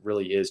 because it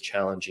really is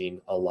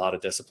challenging a lot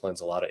of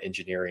disciplines, a lot of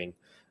engineering,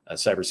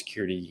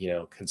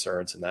 cybersecurity,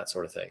 concerns and that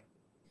sort of thing.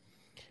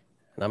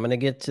 And I'm going to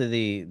get to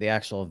the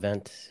actual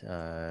event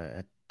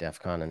at DEF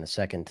CON in a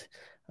second.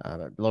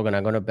 Logan,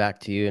 I'm going to back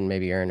to you, and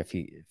maybe Aaron, if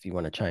you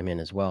want to chime in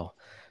as well.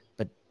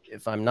 But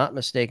if I'm not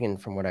mistaken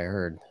from what I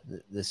heard,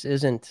 this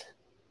isn't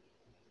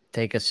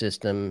take a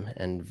system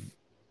and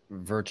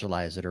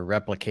virtualize it or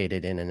replicate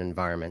it in an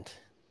environment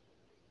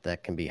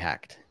that can be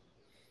hacked.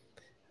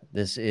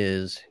 This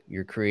is,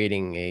 you're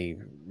creating a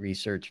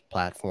research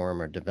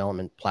platform or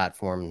development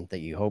platform that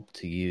you hope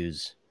to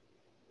use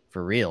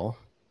for real,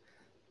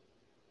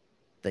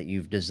 that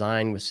you've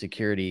designed with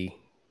security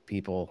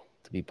people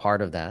to be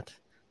part of that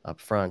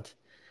up front.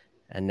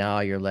 And now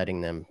you're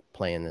letting them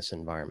play in this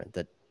environment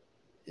that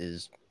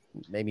is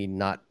maybe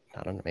not,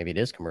 I don't know, maybe it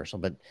is commercial,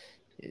 but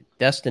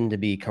destined to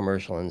be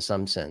commercial in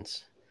some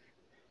sense,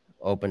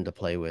 open to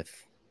play with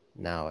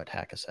now at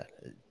Hackaset.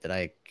 Did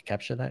I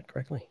capture that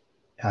correctly?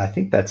 I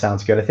think that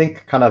sounds good. I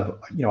think kind of,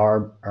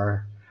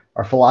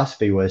 our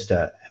philosophy was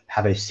to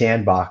have a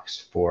sandbox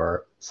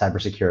for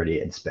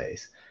cybersecurity in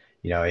space,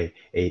 a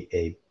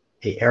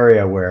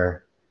area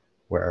where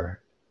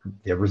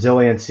the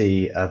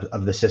resiliency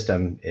of the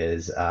system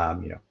is,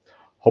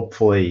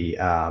 hopefully,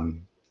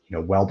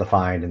 well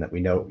defined, and that we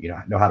know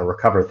how to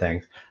recover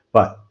things,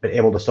 but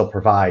able to still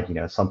provide,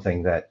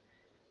 something that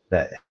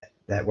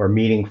where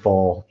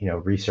meaningful,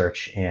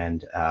 research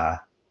and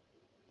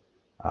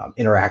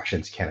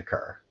interactions can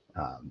occur.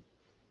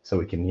 So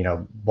we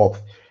can,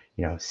 both,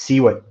 see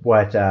what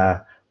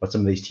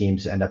some of these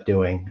teams end up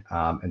doing,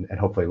 and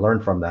hopefully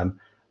learn from them,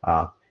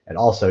 and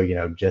also,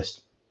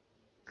 just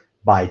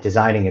by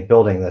designing and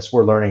building this,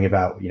 we're learning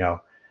about,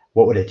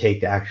 what would it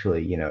take to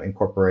actually,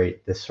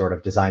 incorporate this sort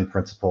of design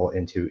principle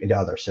into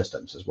other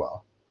systems as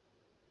well.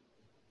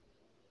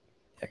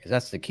 Yeah, because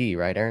that's the key,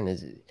 right, Aaron?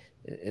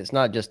 It's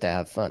not just to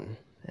have fun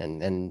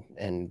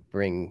and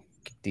bring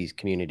these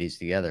communities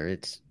together.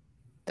 It's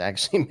to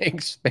actually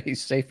make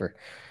space safer.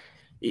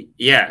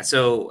 Yeah.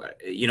 So,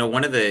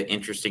 one of the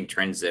interesting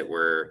trends that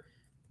we're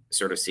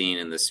sort of seeing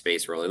in the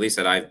space world, at least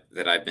that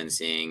I've been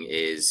seeing,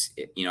 is,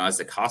 as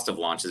the cost of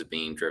launch is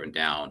being driven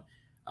down,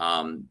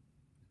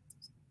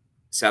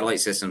 satellite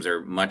systems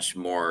are much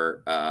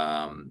more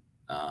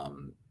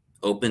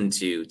open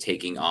to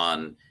taking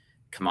on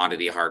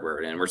commodity hardware,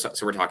 and we're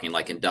talking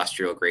like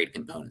industrial grade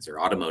components or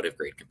automotive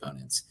grade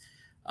components,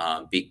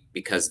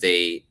 because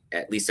they,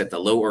 at least at the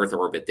low Earth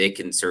orbit, they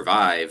can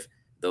survive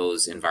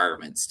those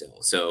environments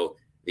still. So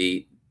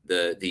the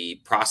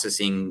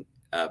processing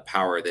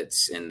power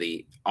that's in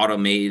the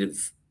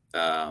automotive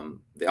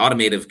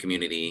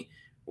community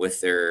with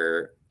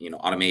their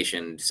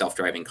automation,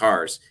 self-driving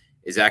cars,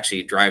 is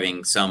actually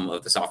driving some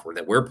of the software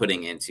that we're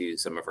putting into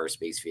some of our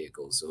space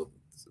vehicles. So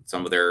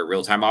some of their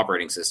real-time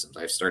operating systems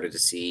I've started to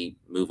see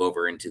move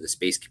over into the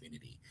space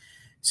community.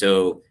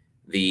 So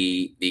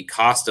the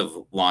cost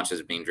of launch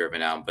is being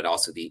driven down, but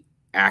also the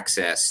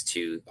access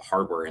to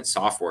hardware and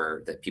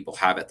software that people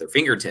have at their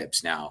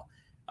fingertips now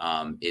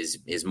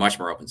is much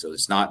more open. So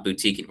it's not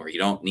boutique anymore. You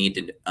don't need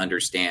to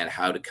understand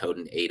how to code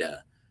an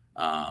ADA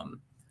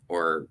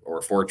or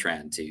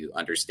Fortran to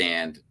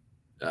understand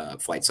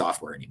flight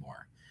software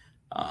anymore.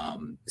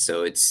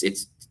 So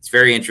it's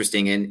very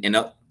interesting.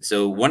 And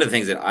so one of the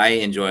things that I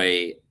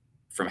enjoy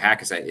from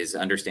Hackaset is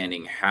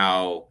understanding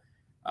how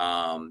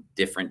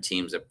different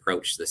teams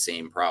approach the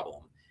same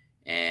problem,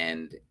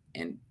 and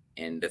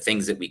the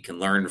things that we can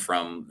learn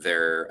from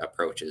their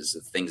approaches,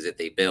 the things that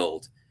they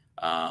build.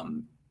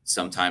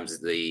 Sometimes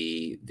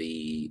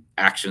the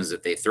actions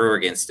that they throw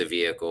against a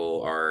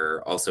vehicle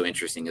are also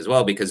interesting as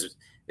well, because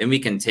then we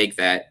can take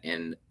that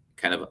and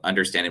kind of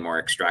understand it more,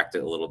 extract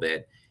it a little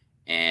bit,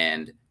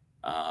 and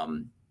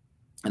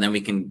then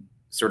we can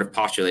sort of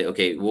postulate,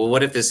 okay, well,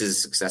 what if this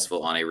is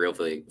successful on a real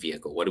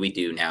vehicle? What do we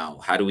do now?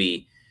 How do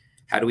we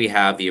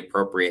have the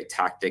appropriate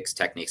tactics,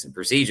 techniques, and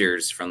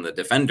procedures from the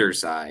defender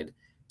side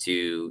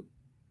to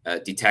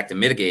detect and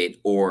mitigate?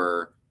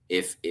 Or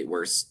if it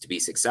were to be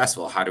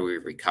successful, how do we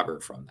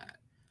recover from that?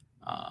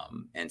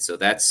 And so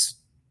that's,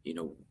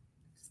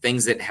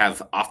 things that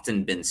have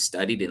often been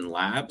studied in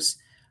labs,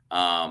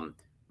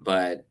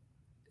 but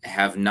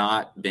have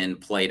not been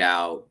played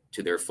out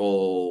to their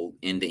full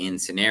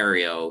end-to-end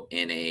scenario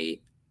in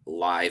a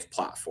live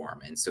platform.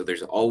 And so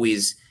there's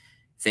always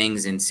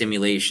things in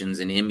simulations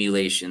and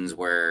emulations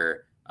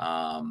where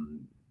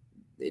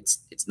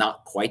it's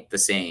not quite the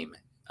same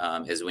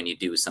as when you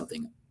do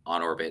something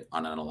on orbit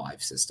on a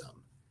live system.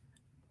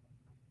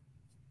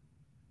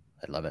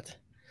 I love it.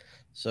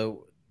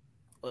 So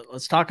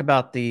let's talk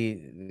about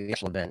the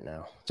actual event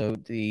now. So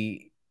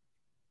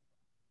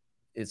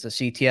it's a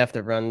CTF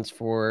that runs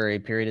for a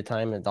period of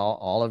time. It's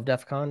all of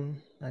DEF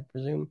CON, I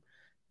presume.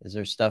 Is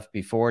there stuff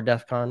before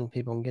DEF CON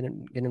people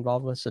can get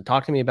involved with? So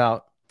talk to me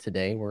about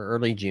today. We're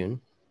early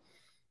June.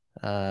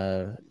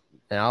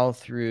 Now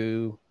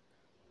through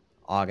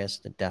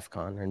August at DEF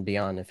CON and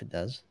beyond if it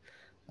does.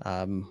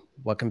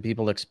 What can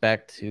people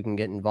expect? Who can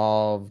get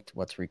involved?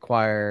 What's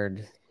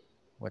required?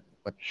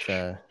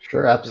 Sure,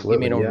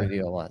 absolutely. Give me an overview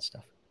of all that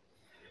stuff.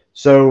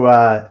 So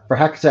for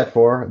Hackaset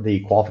 4,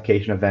 the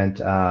qualification event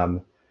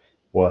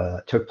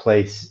took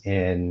place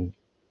in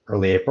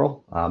early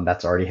April.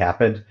 That's already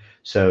happened.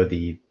 So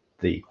the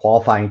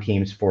qualifying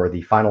teams for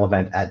the final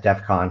event at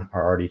DEF CON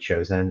are already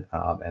chosen,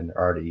 and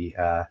already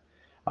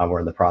we're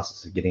in the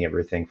process of getting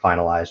everything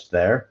finalized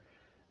there.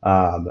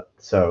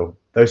 So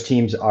those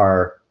teams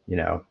are,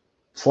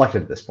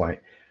 selected at this point.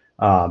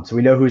 So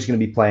we know who's going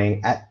to be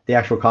playing at the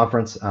actual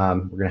conference.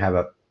 We're going to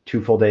have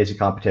 2 full days of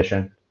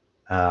competition.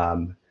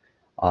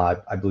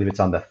 I believe it's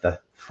on the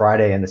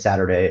Friday and the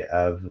Saturday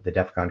of the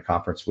DEF CON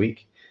conference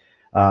week.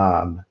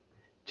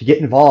 To get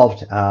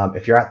involved,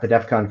 if you're at the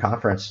DEF CON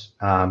conference,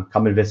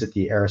 come and visit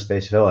the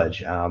Aerospace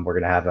Village. We're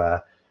going to have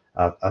a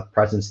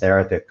presence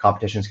there. The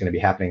competition is going to be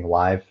happening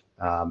live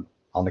on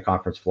the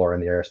conference floor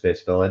in the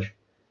Aerospace Village.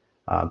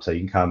 So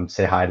you can come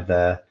say hi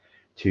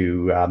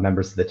to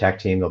members of the tech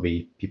team. There'll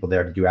be people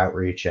there to do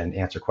outreach and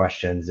answer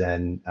questions,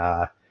 and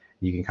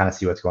you can kind of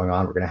see what's going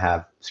on. We're going to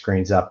have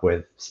screens up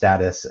with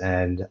status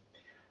and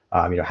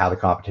how the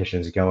competition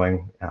is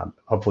going.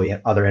 Hopefully,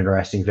 other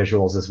interesting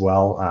visuals as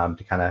well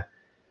to kind of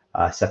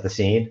set the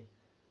scene.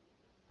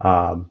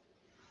 And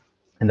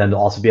then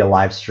there'll also be a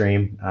live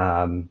stream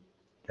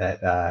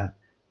that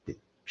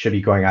should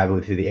be going, I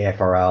believe, through the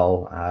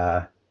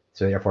AFRL,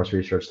 so the Air Force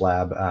Research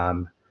Lab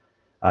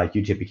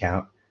YouTube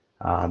account.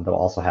 They'll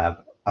also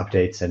have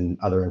updates and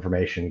other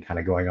information kind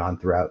of going on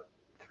throughout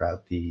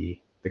the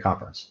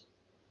conference.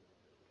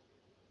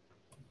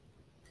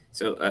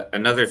 So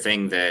another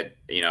thing that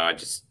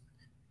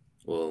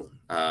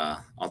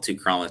I'll toot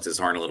Cromlin's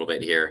horn a little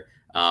bit here.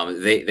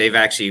 They've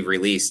actually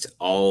released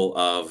all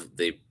of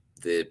the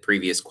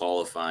previous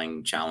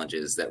qualifying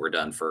challenges that were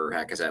done for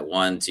Hackasat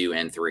 1, 2,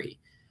 and 3.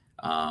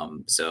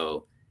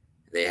 So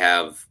they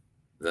have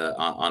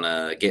on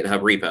a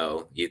GitHub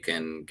repo, you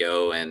can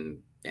go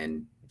and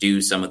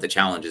do some of the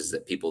challenges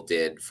that people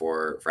did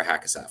for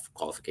Hackasat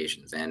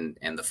qualifications, and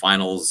the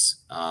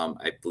finals,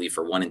 I believe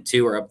for 1 and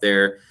 2 are up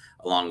there,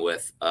 along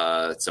with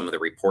some of the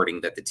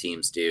reporting that the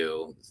teams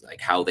do,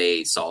 like how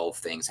they solve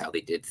things, how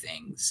they did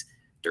things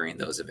during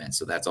those events.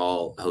 So that's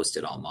all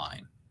hosted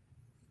online.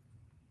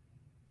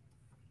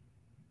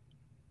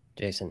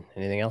 Jason,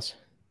 anything else?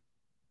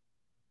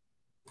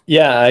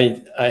 Yeah,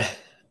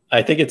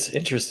 I think it's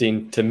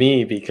interesting to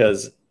me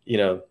because,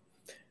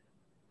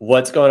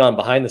 what's going on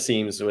behind the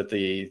scenes with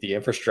the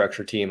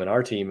infrastructure team and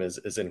our team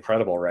is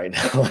incredible right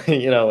now.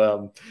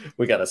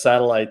 We got a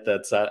satellite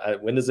that's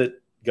when does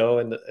it go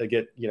and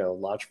get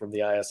launched from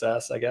the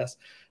ISS, I guess,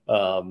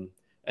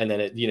 and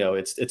then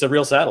it's a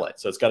real satellite,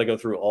 so it's got to go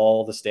through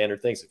all the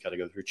standard things. It's got to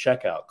go through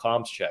checkout,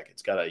 comms check.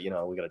 It's got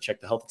to we got to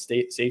check the health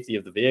and safety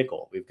of the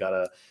vehicle. We've got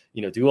to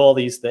do all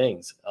these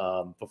things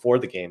before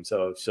the game.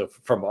 So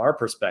from our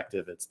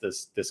perspective, it's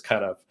this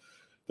kind of,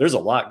 there's a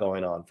lot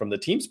going on. From the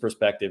team's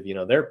perspective,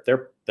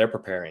 they're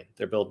preparing,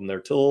 they're building their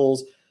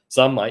tools.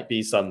 Some might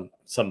be, some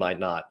might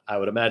not. I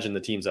would imagine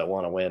the teams that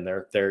want to win,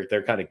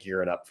 they're kind of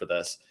gearing up for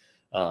this,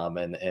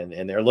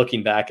 and they're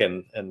looking back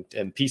and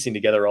piecing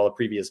together all the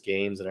previous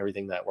games and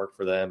everything that worked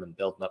for them, and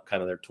building up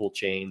kind of their tool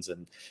chains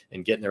and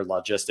getting their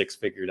logistics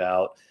figured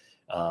out.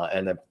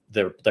 And then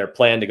their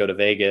plan to go to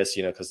Vegas,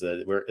 because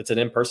it's an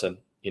in-person.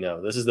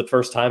 This is the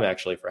first time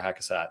actually for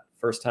Hackasat.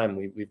 First time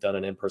we've done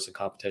an in-person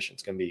competition.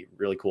 It's going to be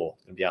really cool.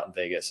 It's going to be out in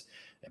Vegas,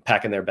 and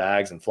packing their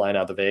bags and flying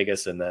out to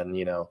Vegas. And then,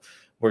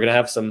 we're going to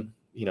have some,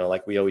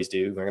 like we always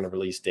do, we're going to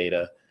release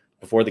data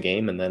before the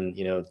game. And then,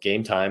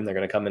 game time, they're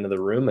going to come into the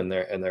room and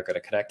they're going to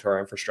connect to our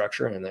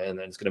infrastructure. And then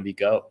it's going to be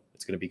go.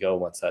 It's going to be go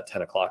once that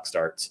 10 o'clock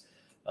starts.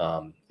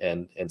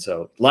 And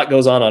so a lot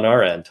goes on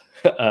our end,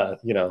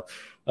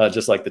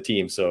 just like the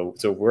team. So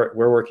we're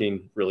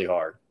working really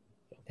hard.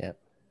 Yeah,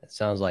 it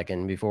sounds like.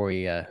 And before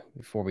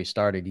we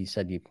started, you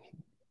said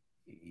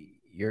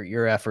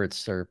your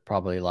efforts are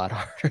probably a lot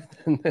harder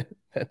than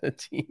the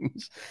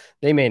teams.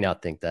 They may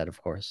not think that,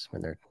 of course,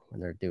 when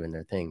they're doing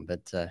their thing,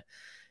 but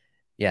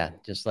yeah,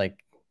 just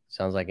like,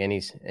 sounds like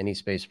any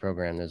space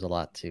program, there's a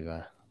lot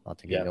to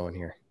get going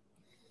here.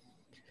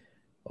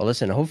 Well,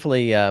 listen,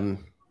 hopefully,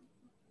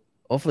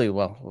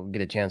 we'll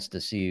get a chance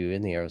to see you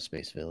in the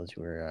Aerospace Village.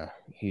 We're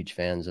huge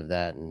fans of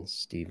that, and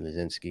Steve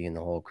Lazinski and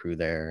the whole crew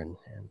there, and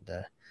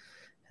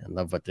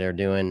love what they're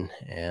doing.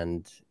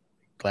 And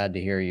glad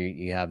to hear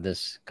you have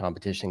this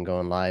competition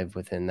going live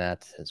within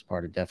that as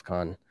part of DEF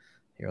CON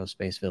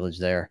Aerospace Village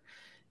there.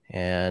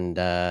 And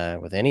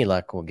with any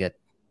luck, we'll get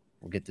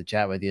to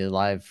chat with you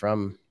live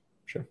from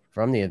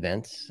the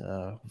event.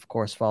 Of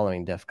course,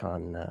 following DEF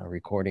CON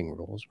recording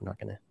rules. We're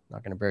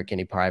not gonna break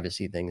any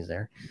privacy things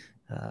there.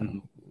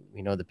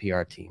 We know the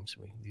PR team,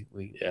 so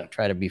we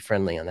try to be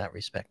friendly on that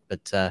respect.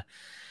 But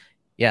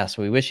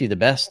so we wish you the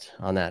best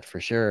on that for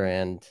sure.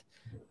 And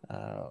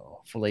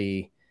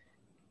hopefully,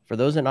 for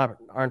those that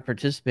aren't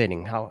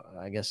participating,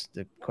 I guess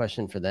the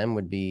question for them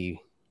would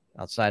be,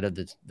 outside of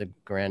the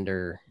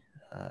grander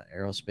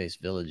Aerospace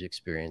Village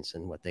experience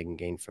and what they can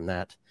gain from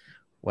that,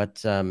 what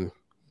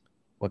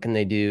can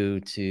they do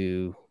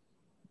to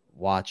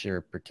watch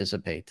or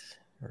participate,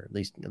 or at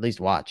least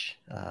watch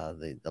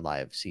the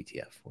live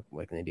CTF?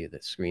 What can they do?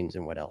 The screens,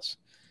 and what else?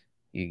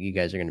 You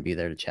guys are going to be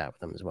there to chat with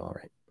them as well,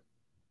 right?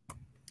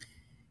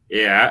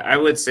 Yeah, I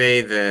would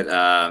say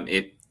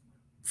that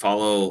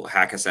follow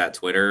Hackasat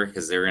Twitter,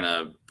 because they're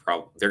gonna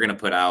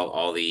put out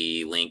all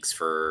the links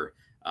for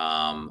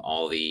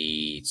all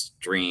the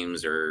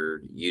streams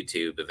or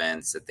YouTube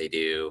events that they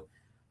do.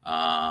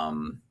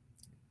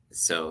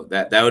 So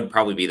that would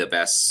probably be the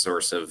best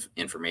source of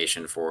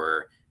information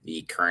for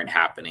the current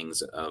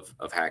happenings of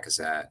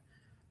Hackasat.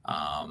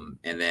 And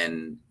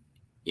then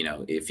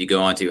if you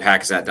go onto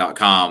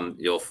hackasat.com,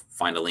 you'll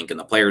find a link in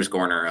the player's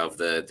corner of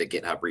the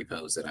GitHub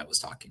repos that I was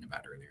talking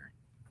about earlier.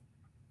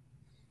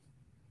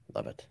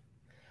 Love it.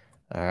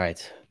 All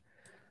right.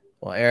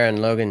 Well,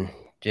 Aaron, Logan,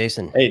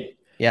 Jason. Hey,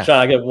 yeah. Sean,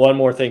 I got one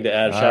more thing to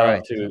add. Shout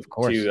out to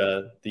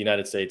the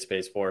United States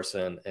Space Force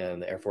and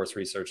the Air Force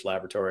Research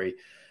Laboratory.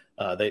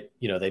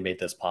 They made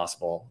this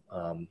possible.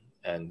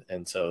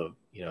 And so,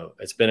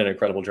 it's been an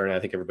incredible journey. I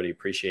think everybody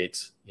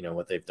appreciates,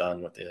 what they've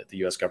done, what the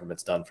U.S.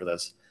 government's done for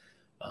this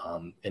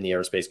in the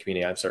aerospace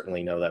community. I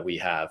certainly know that we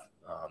have.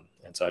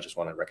 And so I just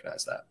want to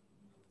recognize that.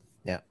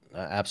 Yeah,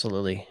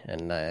 absolutely.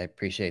 And I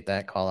appreciate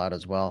that call out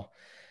as well.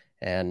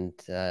 And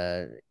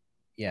I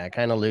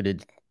kind of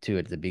alluded to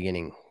it at the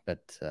beginning, but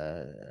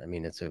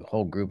it's a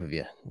whole group of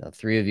you. Now,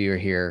 3 of you are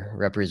here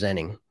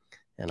representing,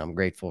 and I'm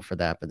grateful for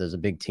that. But there's a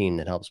big team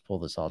that helps pull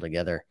this all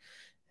together.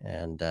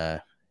 And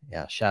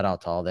shout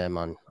out to all them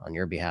on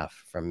your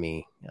behalf from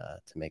me to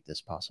make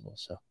this possible.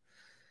 So,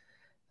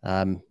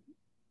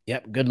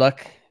 good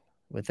luck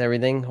with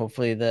everything.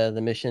 Hopefully the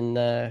mission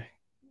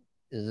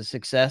is a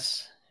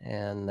success,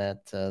 and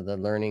that the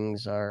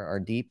learnings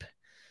are deep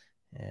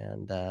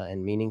and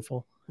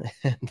meaningful,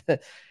 and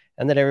that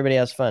everybody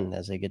has fun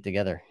as they get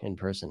together in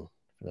person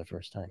for the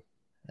first time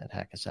at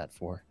Hackasat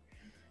 4.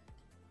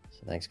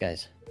 So thanks,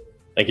 guys.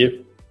 Thank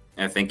you.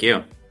 Yeah, thank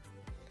you.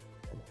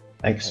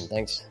 Thanks. And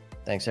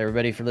thanks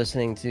everybody for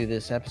listening to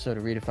this episode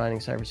of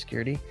Redefining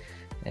Cybersecurity.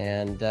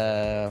 And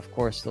of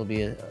course, there'll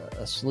be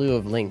a slew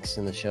of links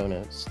in the show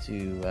notes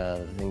to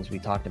the things we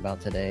talked about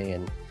today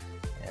and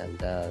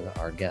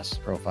our guests'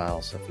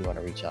 profiles. So if you want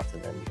to reach out to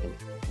them, you can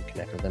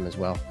connect with them as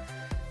well.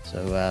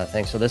 So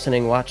thanks for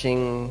listening,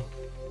 watching,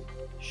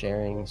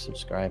 sharing,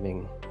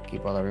 subscribing.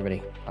 Keep well,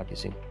 everybody. Talk to you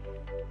soon.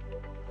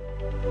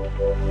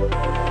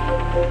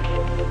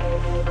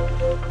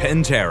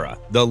 Pantera,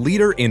 the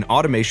leader in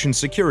automation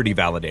security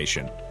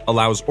validation,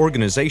 allows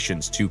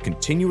organizations to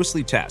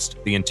continuously test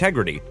the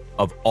integrity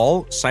of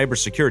all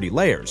cybersecurity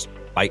layers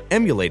by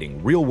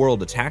emulating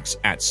real-world attacks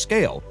at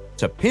scale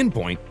to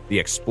pinpoint the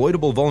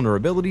exploitable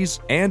vulnerabilities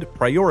and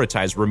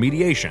prioritize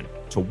remediation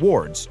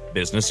towards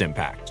business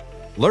impact.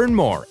 Learn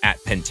more at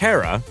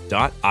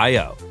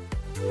Pantera.io.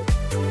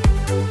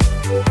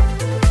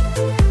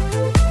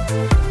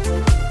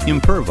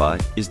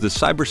 Imperva is the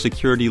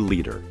cybersecurity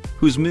leader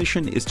whose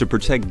mission is to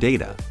protect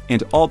data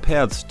and all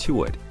paths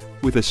to it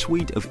with a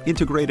suite of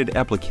integrated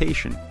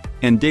application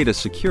and data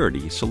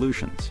security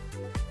solutions.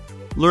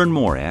 Learn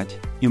more at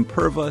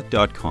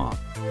imperva.com.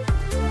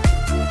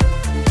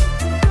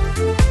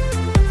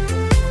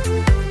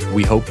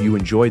 We hope you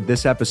enjoyed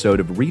this episode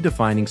of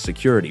Redefining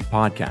Security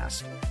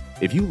podcast.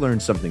 If you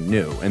learned something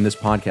new and this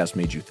podcast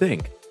made you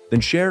think,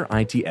 then share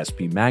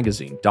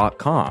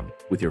itspmagazine.com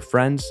with your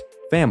friends,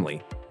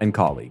 family, and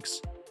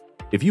colleagues.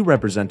 If you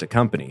represent a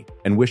company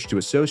and wish to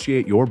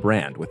associate your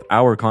brand with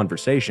our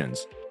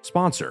conversations,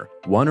 sponsor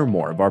one or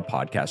more of our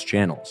podcast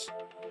channels.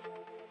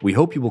 We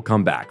hope you will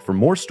come back for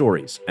more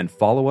stories and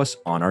follow us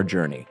on our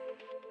journey.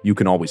 You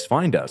can always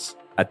find us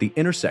at the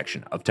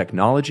intersection of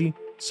technology,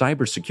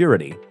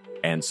 cybersecurity,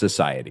 and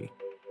society.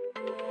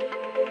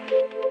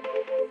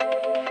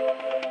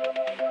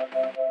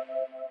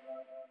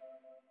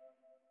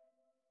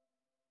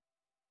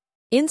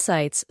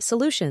 Insights,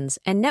 solutions,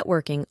 and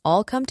networking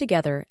all come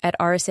together at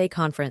RSA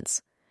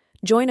Conference.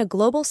 Join a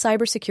global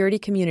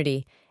cybersecurity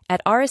community at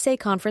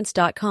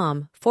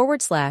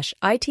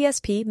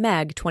rsaconference.com/ITSP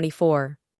Mag 24.